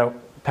fitting, you know,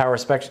 power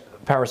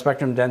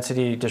spectrum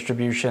density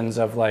distributions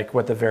of like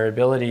what the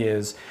variability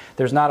is,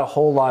 there's not a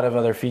whole lot of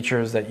other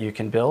features that you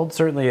can build.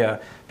 Certainly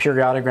a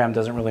periodogram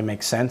doesn't really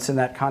make sense in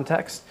that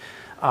context.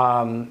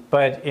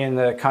 But in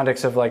the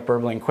context of like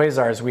burbling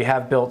quasars, we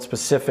have built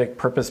specific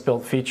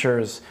purpose-built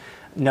features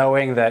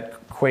knowing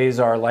that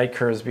quasar light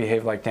curves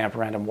behave like damp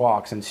random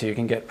walks, and so you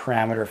can get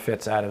parameter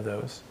fits out of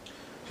those.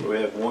 So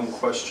we have one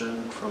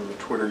question from the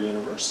Twitter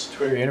universe.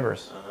 Twitter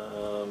universe.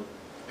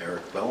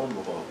 Eric Bellum,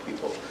 of all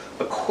people.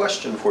 A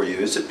question for you.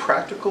 Is it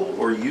practical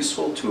or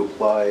useful to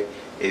apply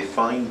a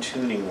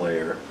fine-tuning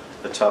layer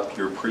atop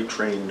your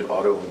pre-trained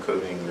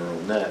auto-encoding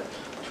neural net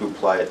to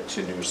apply it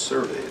to new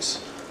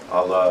surveys,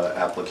 a la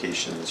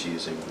applications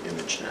using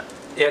ImageNet?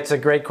 Yeah, it's a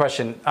great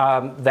question.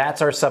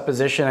 That's our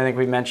supposition. I think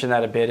we mentioned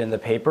that a bit in the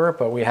paper,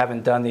 but we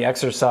haven't done the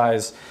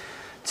exercise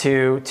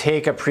to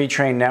take a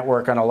pre-trained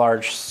network on a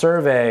large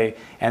survey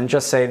and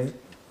just say,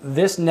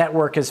 this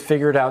network has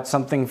figured out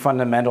something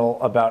fundamental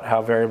about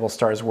how variable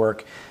stars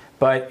work,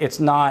 but it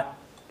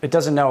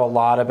doesn't know a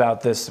lot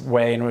about this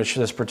way in which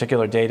this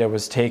particular data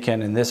was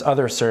taken in this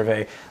other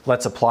survey.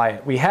 Let's apply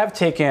it. We have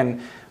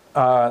taken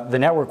the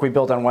network we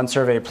built on one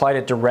survey, applied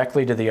it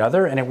directly to the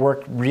other, and it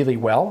worked really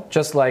well.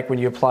 Just like when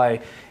you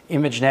apply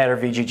ImageNet or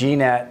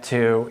VGGNet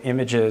to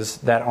images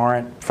that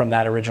aren't from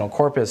that original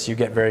corpus, you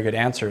get very good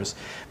answers.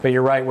 But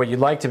you're right, what you'd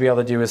like to be able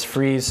to do is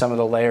freeze some of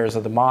the layers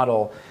of the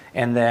model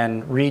and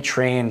then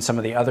retrain some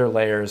of the other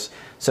layers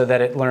so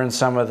that it learns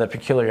some of the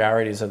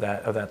peculiarities of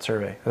that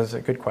survey. That's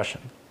a good question.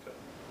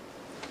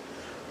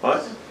 All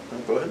right,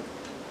 go ahead.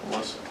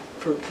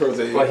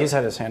 Well, he's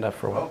had his hand up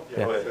for a while.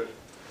 Yeah. Yeah.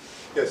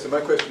 Yeah, so my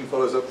question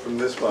follows up from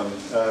this one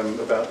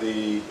about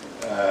the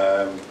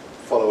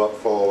follow-up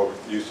for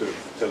use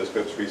of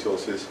telescopes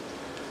resources.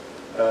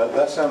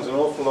 That sounds an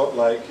awful lot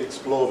like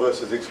explore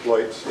versus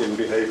exploit in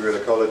behavioral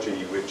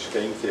ecology, which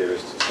game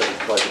theorists study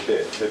quite a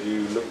bit. Have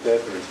you looked there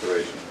for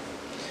inspiration?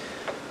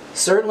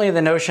 Certainly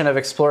the notion of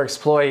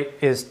explore-exploit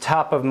is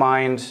top of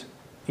mind,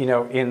 you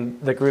know, in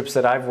the groups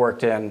that I've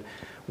worked in,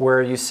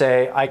 where you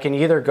say, I can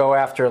either go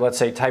after, let's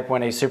say, type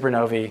 1a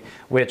supernovae,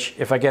 which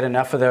if I get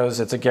enough of those,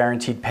 it's a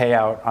guaranteed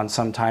payout on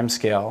some time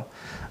scale.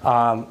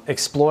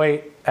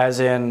 Exploit, as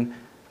in,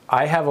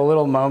 I have a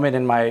little moment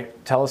in my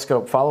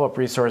telescope follow-up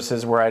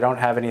resources where I don't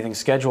have anything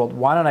scheduled.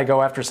 Why don't I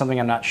go after something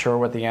I'm not sure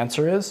what the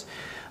answer is?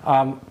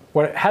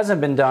 What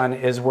hasn't been done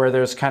is where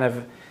there's kind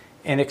of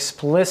an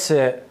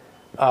explicit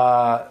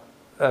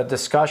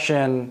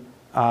discussion,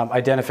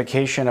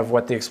 identification of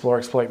what the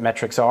explore-exploit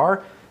metrics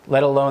are,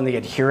 let alone the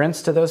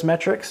adherence to those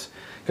metrics.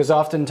 Because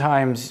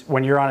oftentimes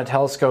when you're on a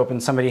telescope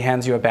and somebody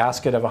hands you a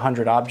basket of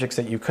 100 objects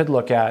that you could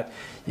look at,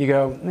 you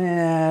go,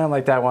 I don't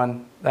like that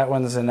one. That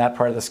one's in that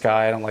part of the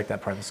sky. I don't like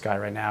that part of the sky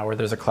right now, or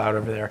there's a cloud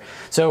over there.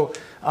 So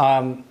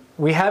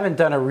we haven't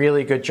done a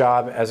really good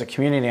job as a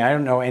community. I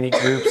don't know any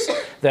groups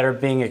that are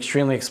being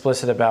extremely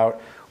explicit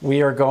about,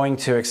 we are going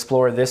to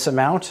explore this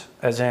amount,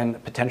 as in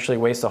potentially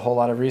waste a whole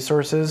lot of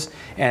resources,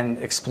 and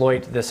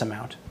exploit this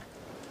amount.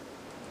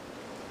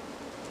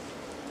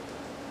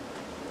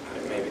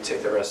 Maybe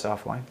take the rest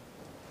offline.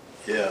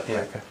 Yeah.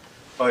 Yeah, okay.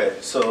 Okay,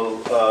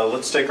 so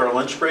let's take our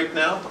lunch break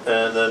now,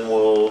 and then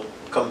we'll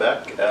come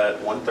back at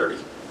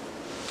 1:30.